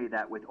would say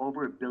that with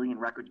over 1 billion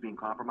records being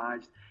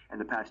compromised in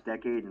the past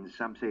decade, and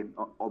some say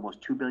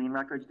almost 2 billion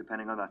records,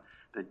 depending on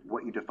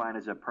what you define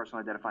as a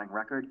personal identifying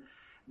record,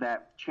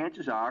 that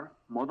chances are,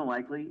 more than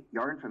likely,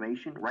 your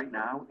information right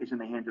now is in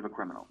the hands of a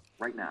criminal.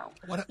 Right now.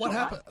 What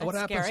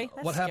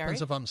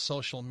happens if I'm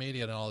social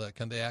media and all that?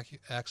 Can they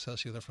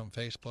access either from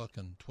Facebook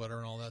and Twitter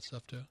and all that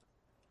stuff too?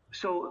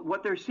 So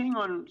what they're seeing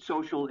on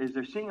social is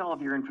they're seeing all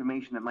of your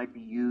information that might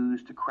be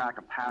used to crack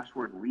a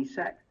password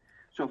reset.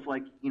 So if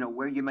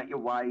where you met your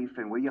wife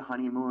and where your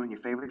honeymoon and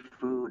your favorite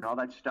food and all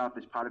that stuff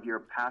is part of your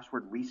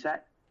password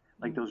reset,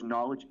 like those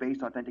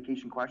knowledge-based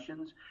authentication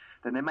questions,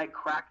 then they might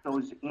crack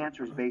those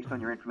answers based on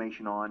your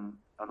information on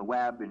the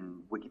web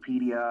and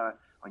Wikipedia,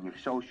 on your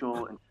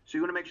social. And so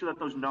you want to make sure that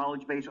those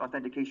knowledge-based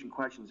authentication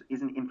questions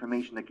isn't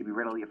information that can be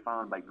readily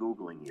found by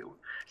Googling you.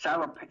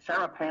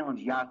 Sarah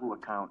Palin's Yahoo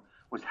account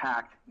was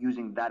hacked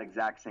using that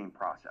exact same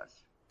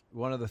process.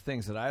 One of the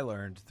things that I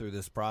learned through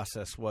this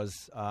process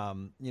was,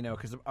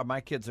 because my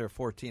kids are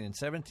 14 and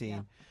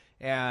 17,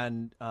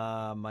 and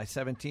my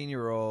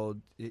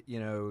 17-year-old,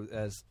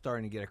 is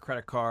starting to get a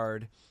credit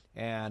card,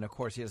 and of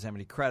course he doesn't have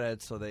any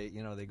credit, so they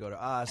go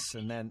to us,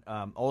 and then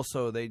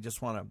also they just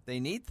they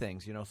need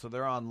things, so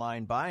they're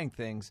online buying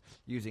things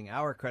using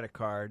our credit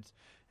cards,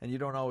 and you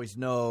don't always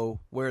know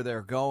where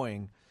they're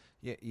going.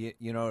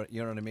 You know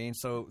what I mean.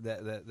 So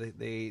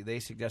they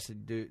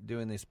suggested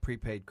doing these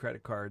prepaid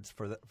credit cards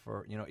for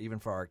even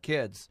for our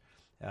kids,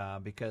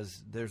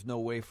 because there's no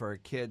way for a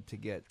kid to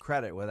get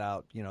credit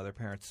without their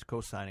parents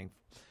co-signing.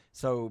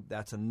 So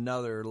that's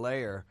another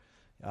layer,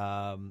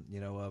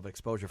 of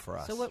exposure for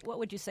us. So what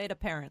would you say to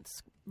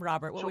parents,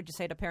 Robert? What would you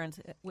say to parents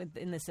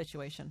in this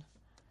situation?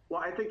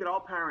 Well, I think that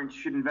all parents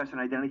should invest in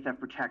identity theft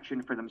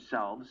protection for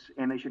themselves,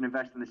 and they should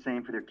invest in the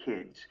same for their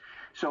kids.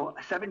 So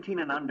 17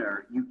 and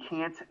under, you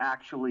can't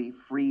actually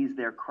freeze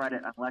their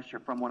credit unless you're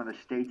from one of the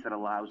states that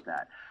allows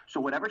that. So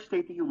whatever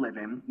state that you live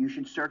in, you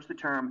should search the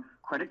term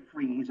credit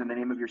freeze in the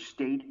name of your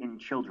state and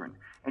children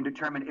and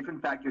determine if, in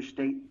fact, your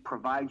state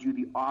provides you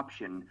the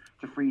option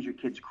to freeze your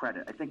kid's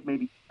credit. I think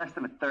maybe less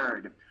than a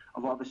third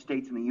of all the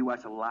states in the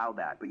U.S. allow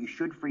that, but you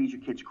should freeze your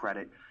kid's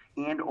credit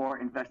and or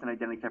invest in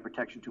identity theft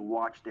protection to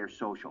watch their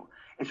social.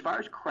 As far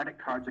as credit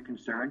cards are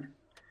concerned,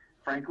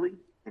 frankly,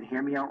 and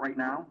hear me out right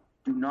now,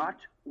 do not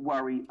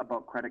worry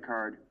about credit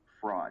card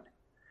fraud.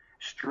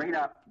 Straight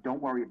up,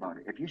 don't worry about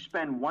it. If you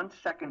spend 1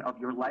 second of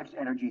your life's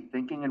energy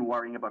thinking and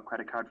worrying about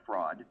credit card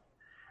fraud,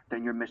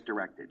 then you're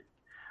misdirected.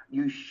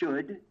 You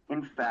should,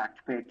 in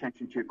fact, pay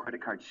attention to your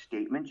credit card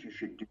statements. You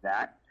should do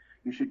that.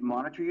 You should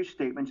monitor your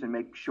statements and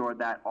make sure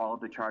that all of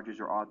the charges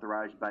are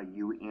authorized by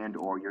you and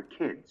or your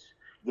kids.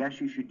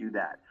 Yes, you should do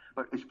that.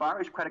 But as far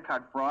as credit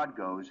card fraud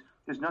goes,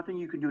 there's nothing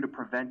you can do to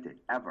prevent it,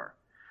 ever.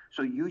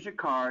 So use your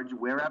cards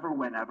wherever,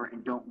 whenever,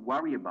 and don't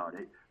worry about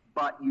it.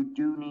 But you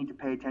do need to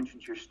pay attention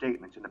to your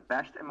statements. And the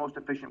best and most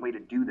efficient way to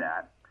do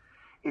that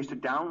is to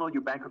download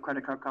your bank or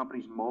credit card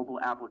company's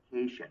mobile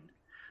application.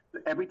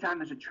 Every time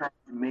there's a charge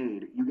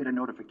made, you get a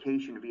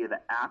notification via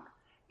the app,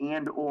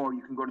 and or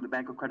you can go to the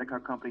bank or credit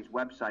card company's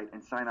website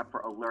and sign up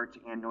for alerts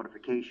and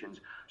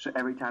notifications. So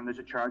every time there's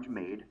a charge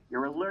made,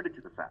 you're alerted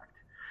to the fact.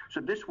 So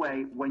this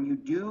way, when you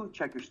do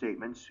check your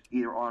statements,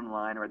 either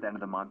online or at the end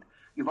of the month,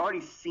 you've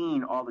already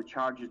seen all the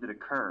charges that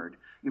occurred.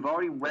 You've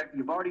already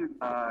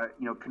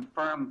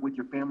confirmed with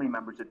your family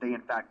members that they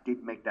in fact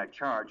did make that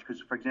charge.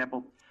 Because, for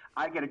example,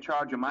 I get a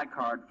charge on my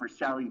card for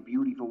Sally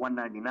Beauty for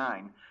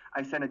 $199.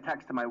 I send a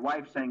text to my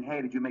wife saying,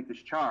 "Hey, did you make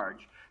this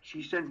charge?"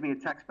 She sends me a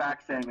text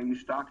back saying, "Are you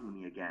stalking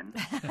me again?"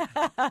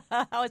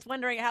 I was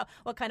wondering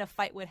what kind of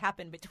fight would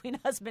happen between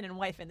husband and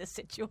wife in this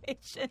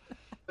situation.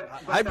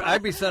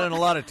 I'd be sending a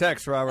lot of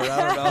texts, Robert.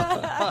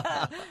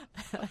 I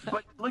don't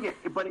know.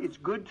 But it's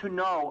good to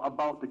know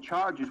about the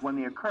charges when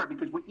they occur,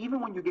 because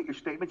even when you get your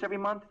statements every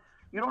month,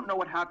 you don't know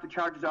what half the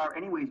charges are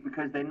anyways,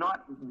 because they're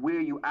not where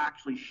you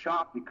actually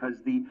shop,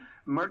 because the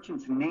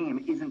merchant's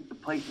name isn't the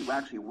place you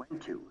actually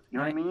went to. You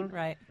know what I mean?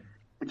 Right.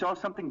 It's all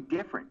something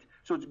different.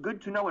 So it's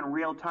good to know in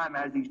real time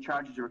as these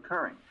charges are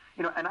occurring.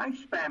 And I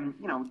spend,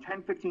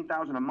 $10,000,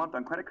 $15,000 a month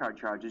on credit card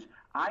charges.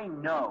 I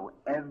know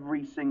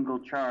every single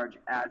charge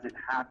as it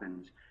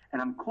happens,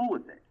 and I'm cool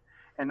with it.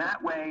 And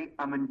that way,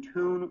 I'm in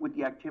tune with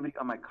the activity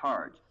on my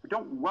cards. But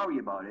don't worry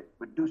about it,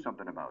 but do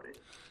something about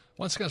it.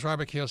 Once again, it's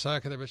Robert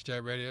Kiyosaki, the Rich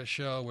Dad Radio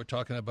Show. We're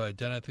talking about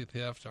identity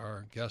theft.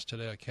 Our guest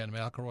today, Ken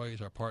McElroy,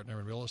 is our partner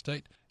in real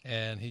estate,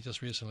 and he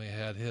just recently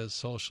had his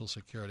Social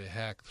Security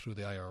hacked through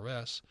the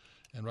IRS.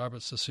 And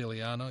Robert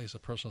Siciliano, he's a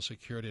personal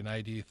security and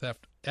ID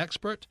theft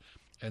expert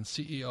and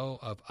CEO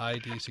of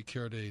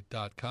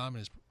IDsecurity.com.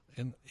 And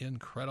he's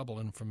incredible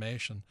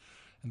information.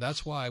 And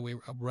that's why we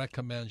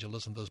recommend you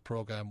listen to this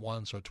program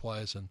once or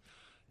twice, and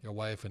your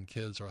wife and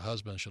kids or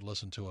husband should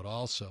listen to it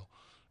also,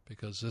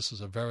 because this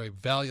is a very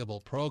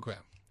valuable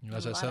program.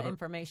 As I said,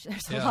 information.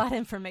 There's a lot of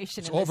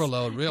information. It's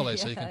overload, really,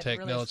 so you can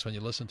take notes when you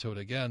listen to it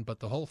again. But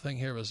the whole thing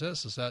here is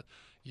that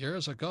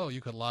years ago you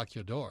could lock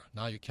your door.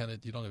 Now you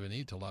can't. You don't even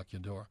need to lock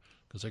your door,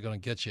 because they're going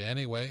to get you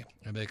anyway,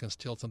 and they can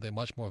steal something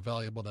much more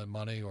valuable than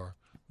money or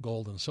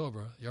gold and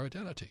silver, your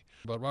identity.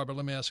 But Robert,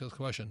 let me ask you this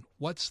question.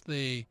 What's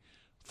the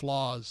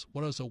flaws?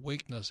 What is the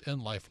weakness in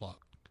LifeLock?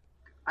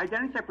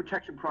 Identity theft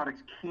protection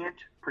products can't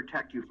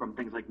protect you from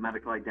things like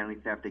medical identity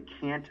theft. They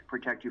can't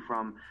protect you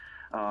from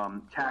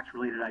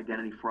tax-related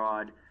identity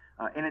fraud.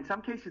 And in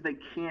some cases, they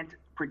can't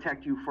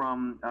protect you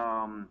from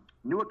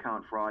new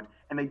account fraud,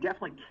 and they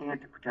definitely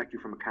can't protect you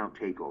from account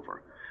takeover,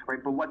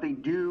 right? But what they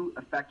do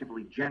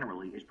effectively,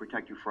 generally, is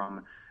protect you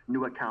from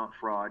new account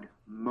fraud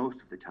most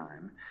of the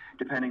time,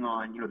 depending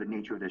on, the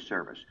nature of their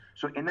service.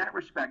 So in that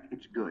respect,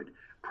 it's good.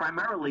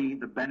 Primarily,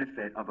 the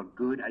benefit of a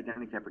good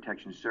identity theft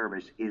protection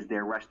service is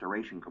their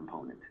restoration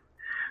component.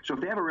 So if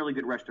they have a really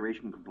good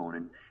restoration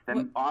component,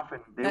 then often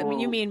they will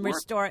you mean work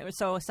restoring?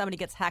 So if somebody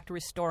gets hacked,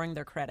 restoring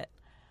their credit.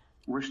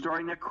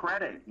 restoring their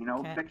credit,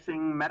 Okay.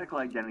 fixing medical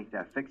identity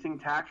theft, fixing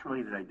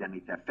tax-related identity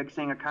theft,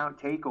 fixing account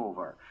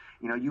takeover.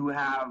 You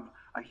have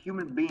a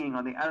human being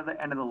on the other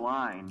end of the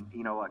line,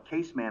 a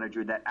case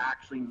manager that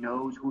actually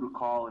knows who to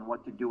call and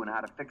what to do and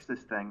how to fix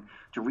this thing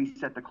to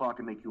reset the clock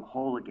and make you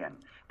whole again.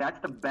 That's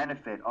the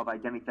benefit of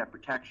identity theft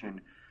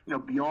protection,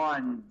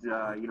 beyond,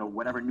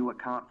 whatever new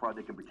account fraud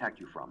they can protect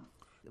you from.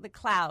 The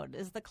cloud.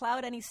 Is the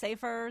cloud any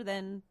safer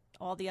than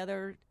all the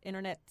other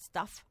internet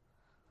stuff?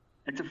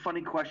 It's a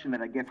funny question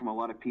that I get from a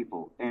lot of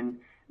people. And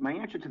my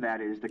answer to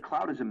that is the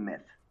cloud is a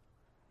myth.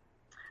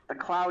 The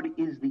cloud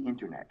is the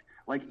internet.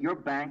 Like your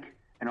bank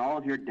and all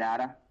of your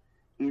data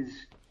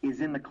is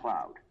in the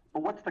cloud.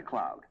 But what's the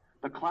cloud?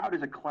 The cloud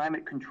is a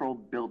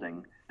climate-controlled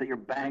building that your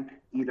bank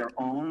either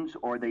owns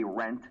or they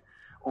rent,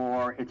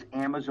 or it's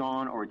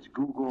Amazon or it's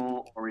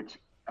Google or it's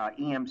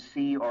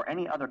EMC or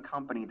any other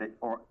company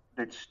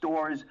that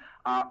stores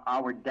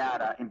our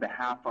data in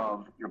behalf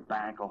of your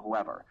bank or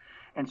whoever.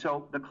 And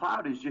so the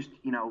cloud is just,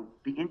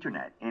 the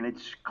internet, and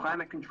it's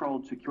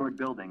climate-controlled, secured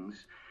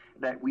buildings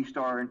that we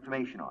store our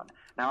information on.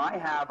 Now, I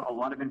have a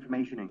lot of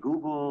information in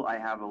Google. I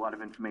have a lot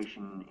of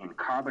information in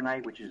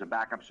Carbonite, which is a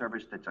backup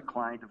service that's a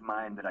client of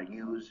mine that I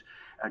use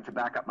to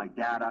back up my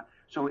data.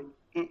 So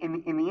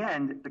in the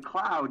end, the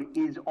cloud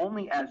is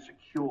only as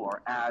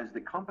secure as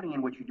the company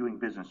in which you're doing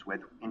business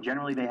with. And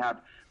generally, they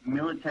have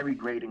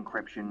military-grade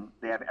encryption.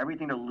 They have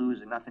everything to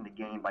lose and nothing to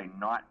gain by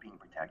not being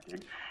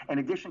protected. In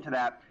addition to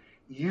that,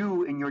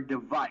 you and your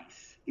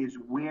device is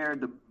where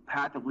the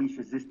path of least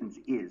resistance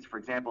is. For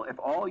example, if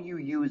all you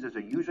use is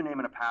a username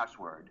and a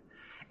password,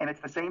 and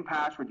it's the same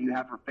password you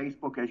have for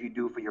Facebook as you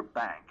do for your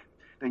bank,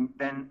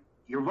 then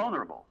you're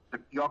vulnerable.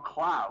 Your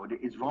cloud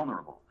is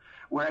vulnerable.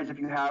 Whereas if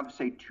you have,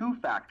 say,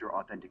 two-factor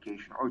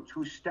authentication or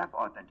two-step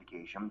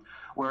authentication,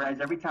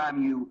 whereas every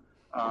time you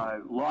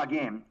log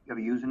in, you have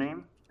a username,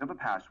 you have a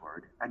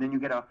password, and then you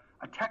get a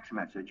text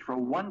message for a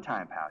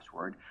one-time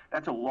password,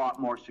 that's a lot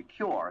more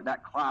secure.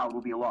 That cloud will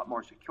be a lot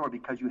more secure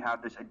because you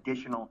have this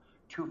additional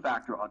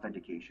two-factor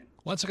authentication.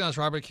 Once again, it's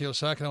Robert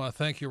Kiyosaki. I want to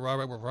thank you,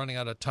 Robert. We're running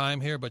out of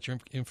time here, but your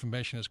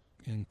information is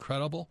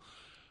incredible.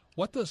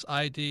 What does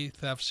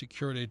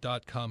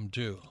IDTheftSecurity.com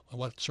do?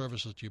 What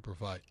services do you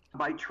provide?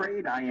 By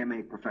trade, I am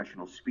a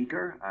professional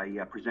speaker. I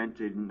present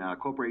in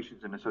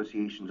corporations and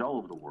associations all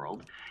over the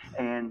world.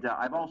 And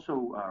I've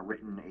also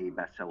written a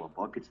bestseller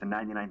book. It's the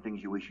 99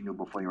 Things You Wish You Knew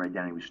Before Your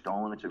Identity Was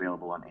Stolen. It's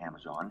available on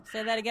Amazon.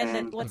 Say that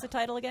again. What's the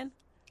title again?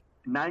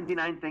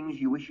 99 Things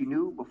You Wish You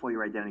Knew Before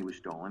Your Identity Was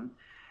Stolen.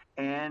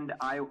 And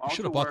I also you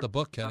should have bought the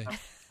book, Kenny.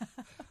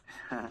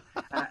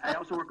 I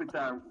also work with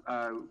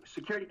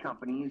security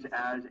companies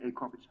as a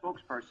corporate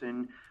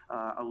spokesperson,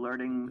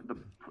 alerting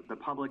the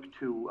public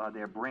to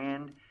their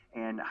brand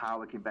and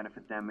how it can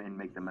benefit them and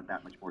make them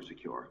that much more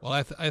secure. Well,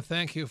 I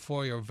thank you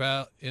for your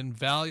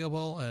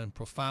invaluable and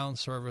profound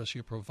service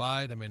you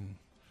provide. I mean,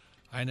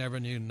 I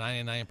never knew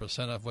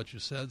 99% of what you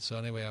said, so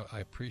anyway, I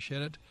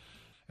appreciate it.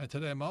 And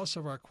today, most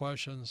of our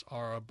questions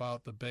are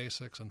about the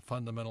basics and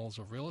fundamentals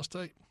of real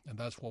estate, and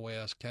that's why we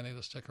asked Kenny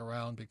to stick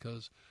around,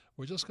 because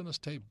we're just going to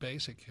stay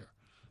basic here.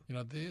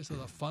 These are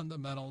the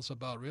fundamentals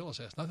about real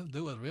estate. It's nothing to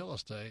do with real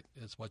estate.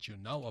 It's what you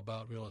know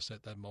about real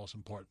estate that's most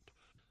important.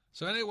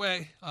 So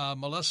anyway,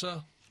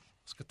 Melissa,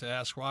 let's get to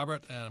Ask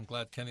Robert, and I'm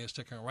glad Kenny is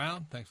sticking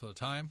around. Thanks for the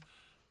time.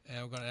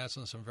 And we're going to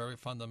answer some very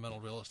fundamental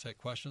real estate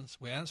questions.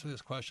 We answer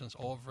these questions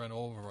over and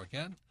over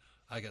again.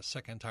 I get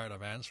sick and tired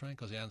of answering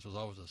because the answer is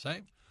always the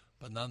same.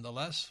 But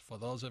nonetheless, for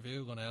those of you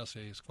who are going to ask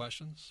these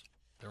questions,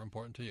 they're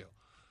important to you.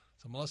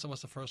 So, Melissa,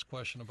 what's the first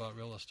question about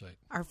real estate?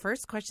 Our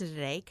first question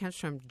today comes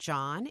from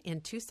John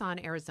in Tucson,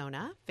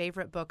 Arizona.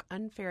 Favorite book,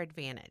 Unfair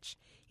Advantage.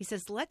 He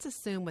says, let's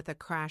assume with a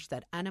crash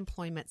that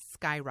unemployment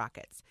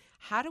skyrockets.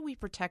 How do we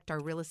protect our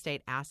real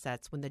estate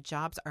assets when the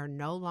jobs are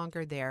no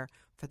longer there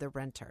for the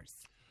renters?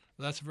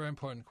 Well, that's a very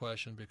important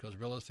question because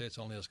real estate's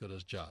only as good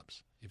as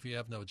jobs. If you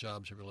have no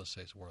jobs, your real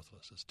estate's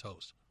worthless. It's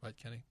toast. Right,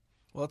 Kenny?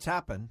 Well, it's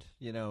happened.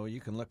 You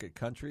can look at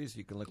countries,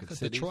 you can look at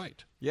cities.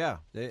 Detroit. Yeah,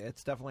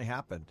 it's definitely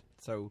happened.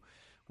 So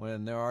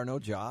when there are no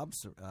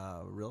jobs,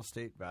 real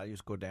estate values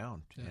go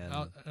down.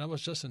 Yeah. And I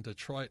was just in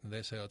Detroit, and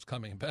they say it's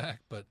coming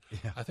back, but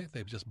yeah. I think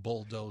they've just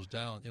bulldozed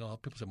down.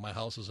 People say my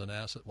house is an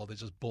asset. Well, they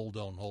just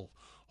bulldozed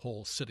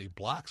whole city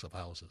blocks of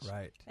houses.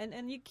 Right.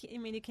 And you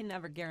can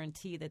never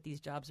guarantee that these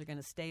jobs are going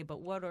to stay.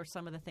 But what are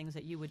some of the things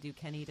that you would do,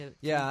 Kenny, to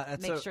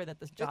make sure that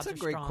the jobs are strong?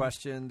 It's a great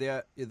question. You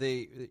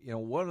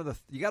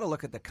got to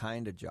look at the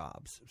kind of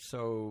jobs.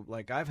 So,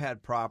 like I've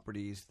had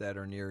properties that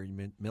are near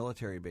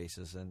military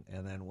bases, and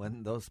then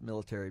when those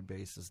military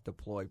bases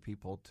deploy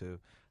people to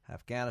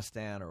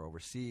Afghanistan or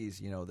overseas,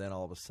 then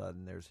all of a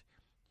sudden there's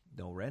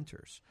no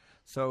renters.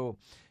 So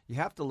you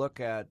have to look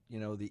at,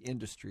 the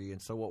industry.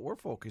 And so what we're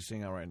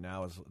focusing on right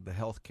now is the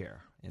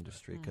healthcare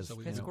industry because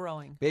it's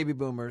growing. Baby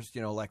boomers,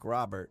 like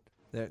Robert,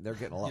 they're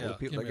getting a lot.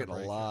 People are getting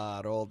a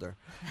lot older.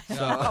 Yeah.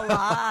 So, a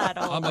lot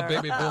older. I'm a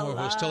baby boomer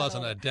who still has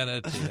an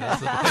identity.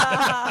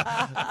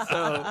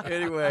 So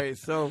anyway,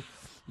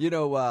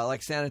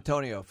 Like San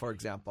Antonio, for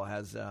example,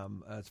 has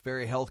it's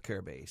very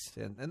healthcare based,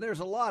 and there's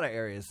a lot of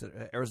areas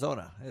that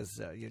Arizona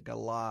is. You've got a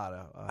lot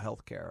of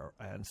healthcare,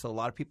 and so a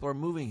lot of people are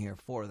moving here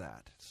for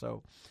that.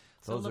 So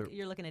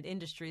you're looking at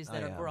industries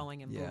that are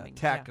growing and booming.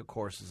 Tech, of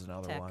course, is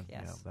another one.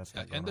 Yes. Yeah, that's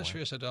not going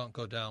industries that don't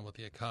go down with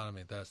the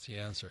economy. That's the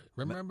answer.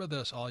 Remember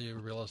this, all you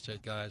real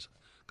estate guys,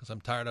 because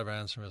I'm tired of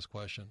answering this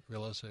question.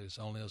 Real estate is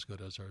only as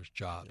good as there's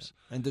jobs.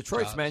 Yeah. And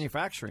Detroit's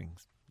manufacturing.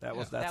 That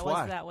was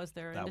why. That was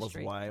their industry. That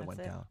was why it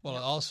went down. Well,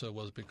 it also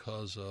was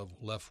because of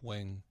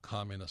left-wing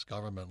communist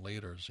government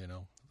leaders,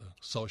 the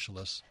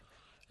socialists,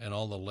 and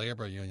all the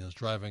labor unions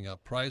driving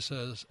up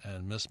prices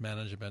and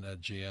mismanagement at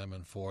GM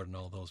and Ford and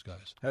all those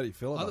guys. How do you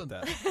feel about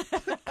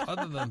that?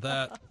 Other than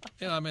that,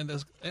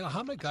 there's,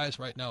 how many guys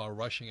right now are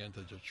rushing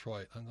into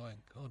Detroit? I'm going,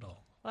 oh no.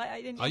 Well,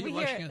 are you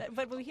rushing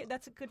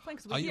that's a good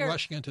point. Are you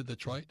rushing into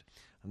Detroit?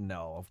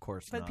 No, of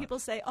course not. But people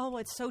say, oh,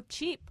 it's so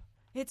cheap.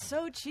 It's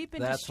so cheap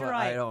in That's Detroit. What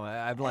I don't.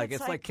 I'm like,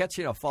 it's like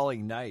catching a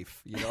falling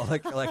knife.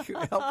 Like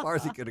how far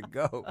is it going to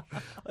go?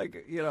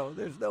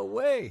 There's no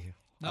way.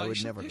 No, I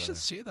would never. You should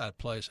see that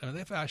place. I mean,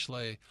 they've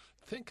actually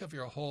think of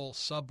your whole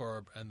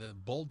suburb, and the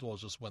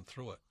bulldozers just went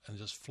through it and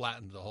just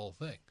flattened the whole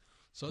thing.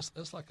 So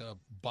it's like a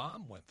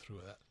bomb went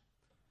through that.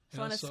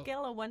 So on a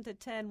scale of 1 to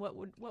 10, what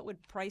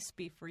would price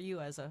be for you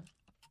as a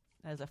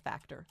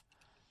factor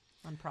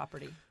on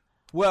property?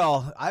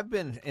 Well, I've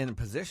been in a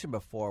position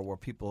before where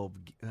people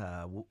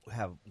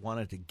have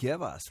wanted to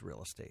give us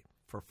real estate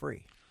for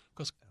free.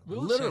 Because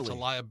real estate's a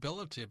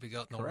liability if you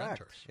got no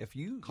renters. If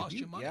you cost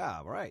you money. Yeah,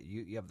 right.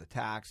 You have the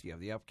tax, you have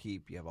the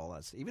upkeep, you have all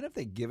that. Even if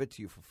they give it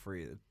to you for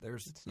free,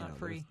 it's not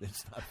free.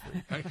 It's not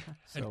free.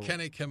 And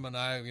Kenny, Kim, and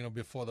I,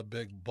 before the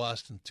big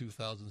bust in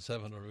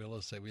 2007 of real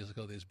estate, we used to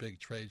go to these big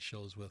trade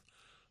shows with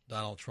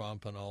Donald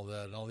Trump and all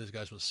that, and all these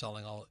guys were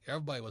selling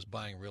everybody was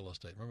buying real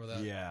estate. Remember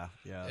that? Yeah.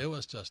 It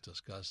was just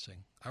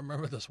disgusting. I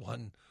remember this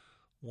one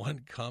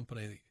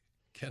company,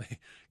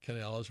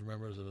 Kenny always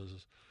remembers it was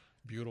this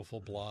beautiful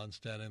blonde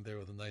standing there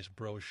with a nice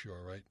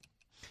brochure, right?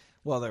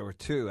 Well, there were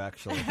two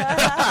actually.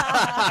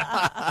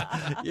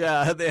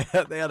 Yeah, they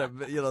had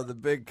the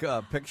big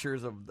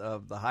pictures of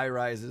the high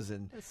rises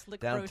in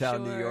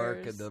downtown New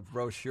York, and the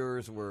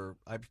brochures were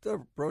like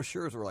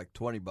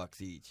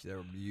 $20 each. They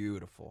were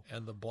beautiful,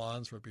 and the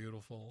blondes were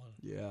beautiful.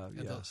 And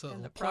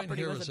the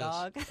property was a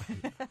dog.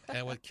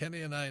 And what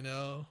Kenny and I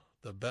know,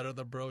 the better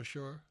the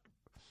brochure.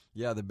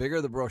 Yeah, the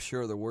bigger the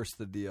brochure, the worse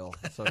the deal.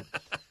 So.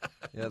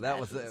 Yeah, that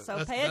was it.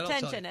 So pay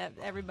attention,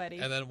 everybody.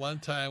 And then one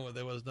time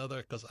there was another,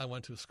 because I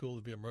went to school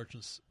to be a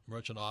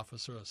merchant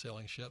officer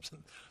sailing ships,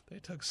 and they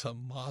took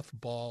some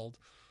mothballed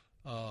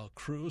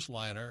cruise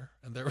liner,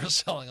 and they were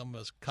selling them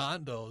as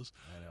condos.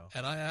 I know.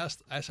 And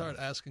I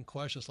started asking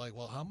questions like,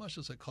 well, how much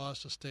does it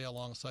cost to stay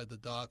alongside the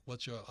dock?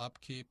 What's your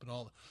upkeep and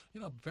all?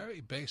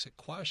 Very basic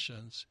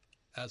questions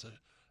as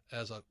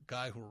a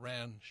guy who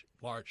ran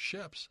large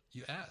ships,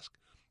 you ask.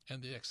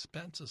 And the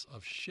expenses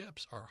of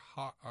ships are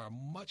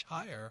much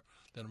higher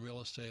than real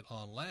estate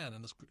on land.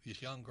 And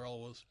this young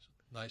girl was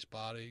nice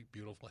body,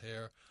 beautiful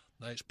hair,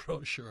 nice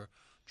brochure,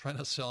 trying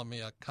to sell me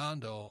a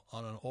condo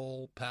on an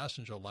old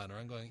passenger liner.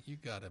 I'm going, you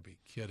got to be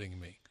kidding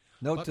me.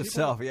 Note to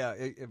self, yeah.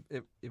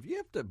 If you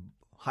have to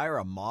hire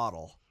a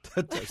model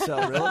to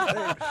sell real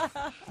estate,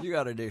 you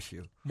got an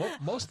issue.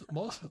 Most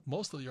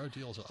of your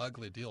deals are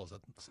ugly deals.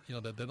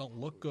 That they don't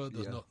look good.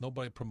 There's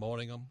nobody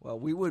promoting them. Well,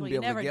 we wouldn't be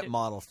able to get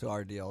models to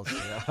our deals.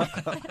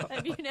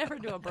 If you never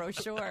do a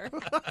brochure,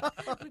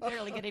 we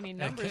barely get any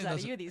numbers out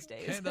of you these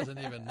days. Ken doesn't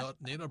even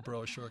need a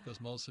brochure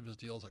because most of his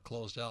deals are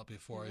closed out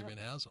before he even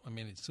has them. I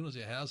mean, as soon as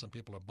he has them,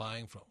 people are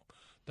buying from him.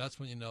 That's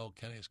when you know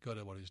Kenny's good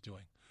at what he's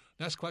doing.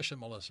 Next question,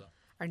 Melissa.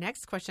 Our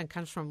next question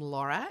comes from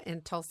Laura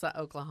in Tulsa,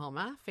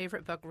 Oklahoma.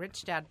 Favorite book,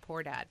 Rich Dad,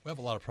 Poor Dad. We have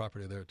a lot of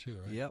property there, too,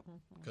 right? Yep.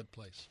 Good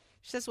place.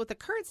 She says, with the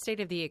current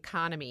state of the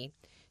economy,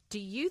 do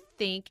you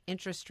think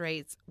interest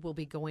rates will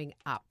be going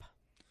up?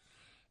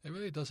 It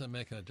really doesn't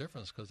make any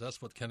difference because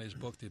that's what Kenny's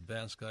book, The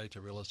Advanced Guide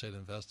to Real Estate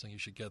Investing. You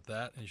should get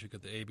that, and you should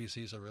get the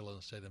ABCs of real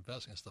estate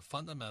investing. It's the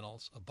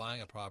fundamentals of buying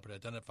a property,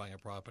 identifying a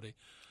property.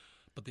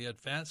 But the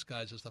advanced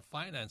guide is the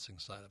financing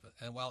side of it.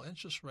 And while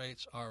interest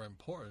rates are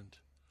important,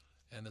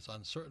 and it's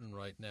uncertain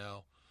right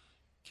now,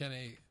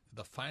 Kenny,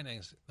 the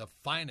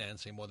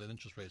financing more than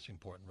interest rates is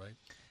important, right?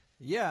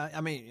 Yeah, I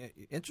mean,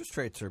 interest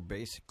rates are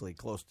basically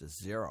close to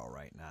zero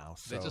right now.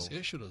 So. They just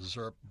issued a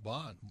ZIRP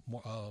bond.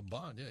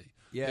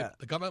 Yeah.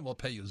 The government will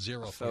pay you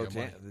zero for your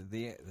money.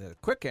 The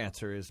quick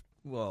answer is,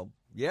 well,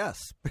 yes,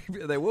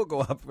 they will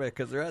go up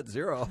because they're at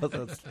zero.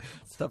 So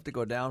it's tough to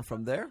go down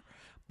from there.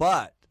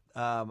 But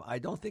I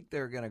don't think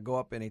they're going to go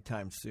up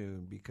anytime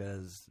soon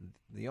because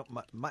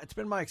it's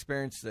been my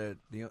experience that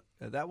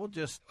that will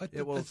just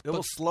it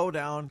will slow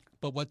down.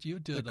 But what you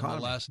did in the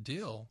last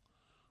deal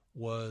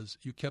was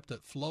you kept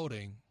it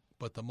floating,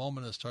 But the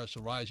moment it starts to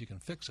rise, you can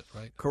fix it,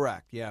 right?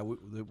 Correct. Yeah,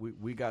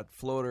 we got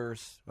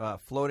floaters,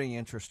 floating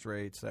interest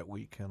rates that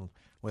we can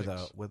with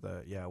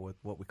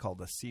what we call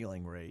the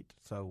ceiling rate,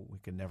 so we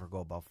can never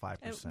go above 5%.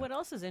 And what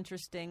else is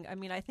interesting? I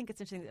mean, I think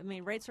it's interesting. I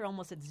mean, rates are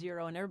almost at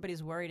zero, and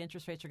everybody's worried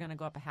interest rates are going to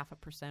go up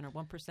 0.5% or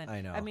 1%.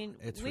 I know. I mean,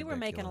 we were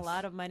making a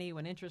lot of money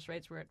when interest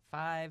rates were at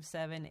 5,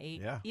 7,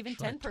 8, even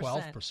 10%.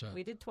 12%.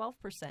 We did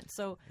 12%.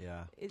 So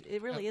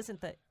it really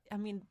isn't that. I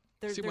mean,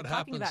 they're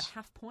talking about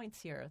half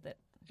points here. That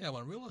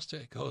when real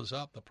estate goes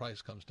up, the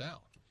price comes down.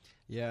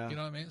 Yeah, you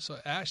know what I mean. So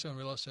actually, when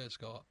real estates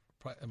go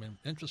up,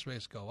 interest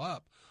rates go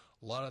up,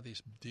 a lot of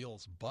these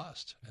deals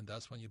bust, and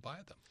that's when you buy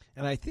them.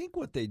 And I think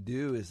what they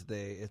do is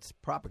it's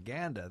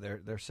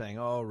propaganda. They're saying,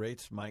 oh,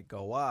 rates might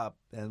go up,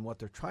 and what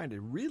they're trying to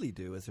really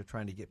do is they're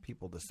trying to get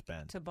people to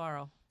spend. To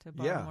borrow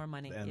more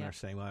money. And they're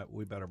saying, well,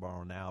 we better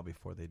borrow now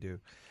before they do.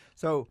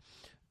 So,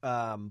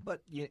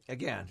 but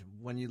again,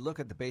 when you look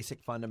at the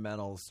basic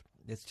fundamentals,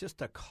 it's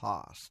just a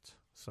cost.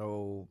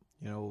 So,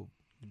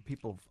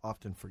 people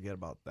often forget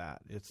about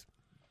that. It's,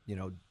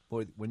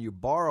 when you're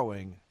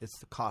borrowing, it's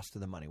the cost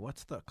of the money.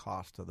 What's the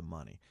cost of the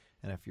money?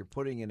 And if you're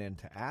putting it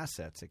into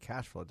assets,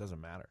 cash flow, it doesn't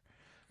matter,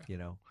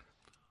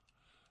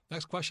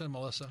 Next question,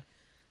 Melissa.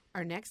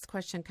 Our next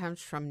question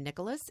comes from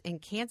Nicholas in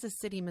Kansas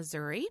City,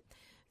 Missouri.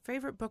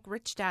 Favorite book,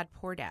 Rich Dad,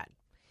 Poor Dad.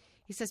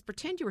 He says,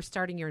 pretend you were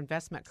starting your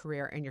investment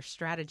career and your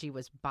strategy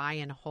was buy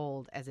and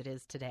hold as it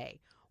is today.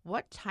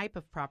 What type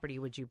of property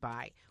would you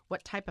buy?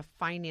 What type of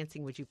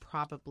financing would you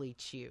probably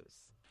choose?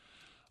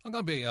 I'm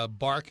going to be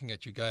barking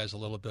at you guys a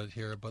little bit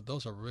here, but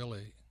those are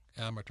really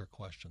amateur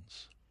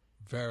questions,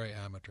 very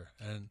amateur.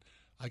 And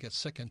I get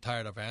sick and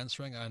tired of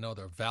answering. I know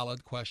they're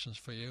valid questions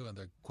for you, and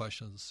they're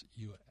questions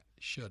you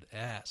should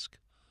ask.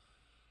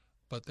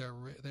 But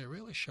they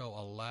really show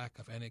a lack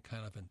of any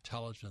kind of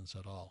intelligence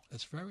at all.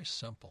 It's very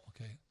simple,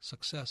 okay?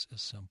 Success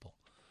is simple.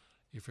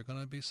 If you're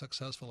going to be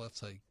successful, let's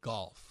say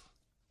golf.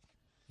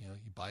 You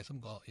buy some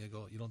golf. You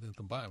don't need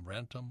to buy them.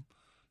 Rent them.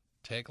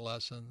 Take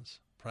lessons.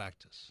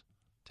 Practice.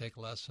 Take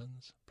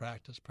lessons.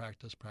 Practice.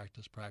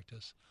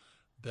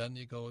 Then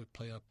you go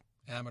play an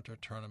amateur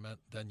tournament.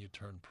 Then you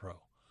turn pro.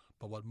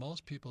 But what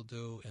most people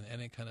do in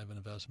any kind of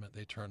investment,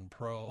 they turn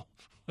pro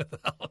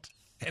without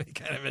any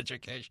kind of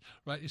education.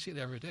 Right? You see it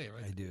every day,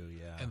 right? I do,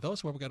 yeah. And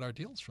those are where we get our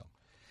deals from.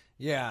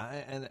 Yeah,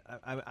 and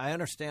I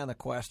understand the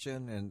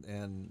question,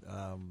 and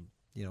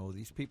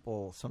these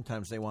people,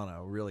 sometimes they want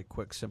a really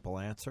quick, simple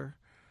answer.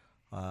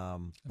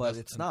 But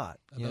it's not.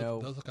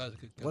 Those guys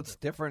what's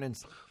different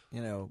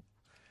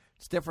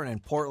it's different in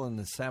Portland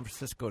to San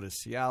Francisco to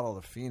Seattle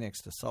to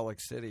Phoenix to Salt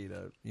Lake City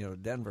to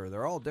Denver.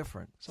 They're all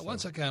different. So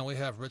once again, we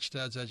have Rich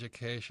Dad's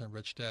Education,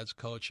 Rich Dad's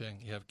Coaching.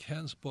 You have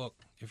Ken's book.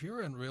 If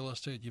you're in real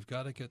estate, you've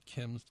got to get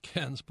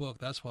Ken's book.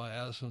 That's why I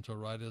asked him to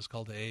write it. It's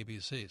called the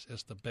ABCs.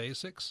 It's the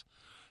basics.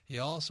 He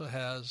also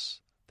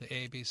has the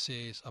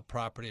ABCs of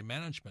property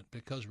management,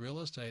 because real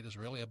estate is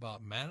really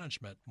about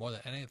management more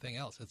than anything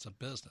else. It's a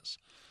business.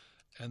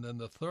 And then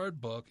the third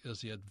book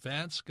is the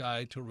Advanced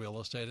Guide to Real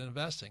Estate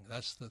Investing.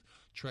 That's the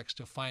tricks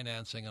to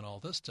financing and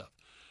all this stuff.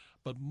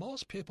 But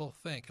most people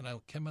think, and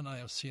Kim and I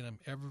have seen them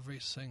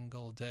every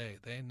single day,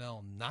 they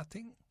know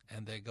nothing,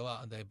 and they go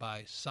out and they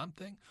buy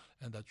something.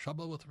 And the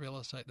trouble with real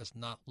estate is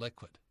not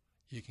liquid.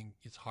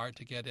 It's hard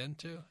to get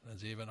into, and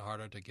it's even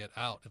harder to get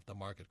out if the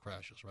market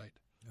crashes, right?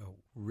 Oh,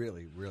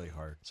 really, really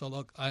hard. So,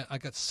 look, I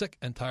get sick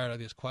and tired of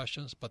these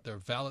questions, but they're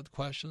valid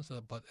questions.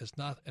 But it's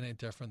not any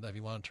different than if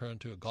you want to turn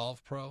into a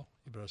golf pro,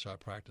 you better start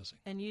practicing.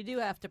 And you do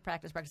have to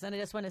practice. And I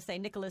just want to say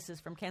Nicholas is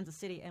from Kansas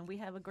City, and we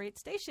have a great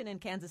station in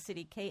Kansas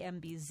City,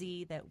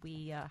 KMBZ, that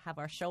we have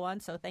our show on.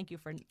 So thank you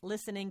for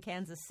listening,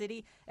 Kansas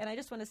City. And I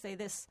just want to say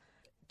this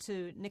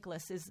to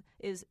Nicholas is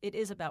it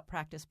is about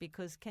practice,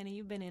 because, Kenny,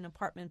 you've been in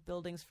apartment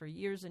buildings for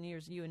years and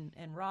years, you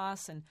and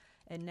Ross, and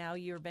now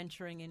you're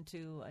venturing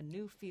into a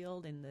new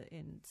field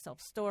in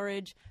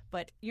self-storage.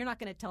 But you're not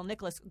going to tell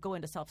Nicholas go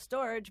into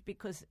self-storage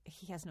because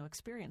he has no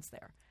experience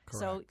there. Correct.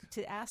 So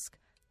to ask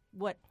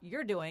what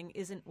you're doing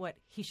isn't what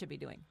he should be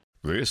doing.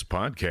 This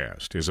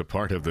podcast is a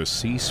part of the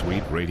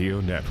C-Suite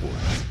Radio Network.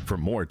 For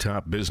more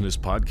top business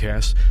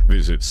podcasts,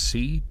 visit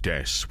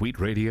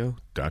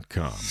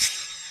c-suiteradio.com.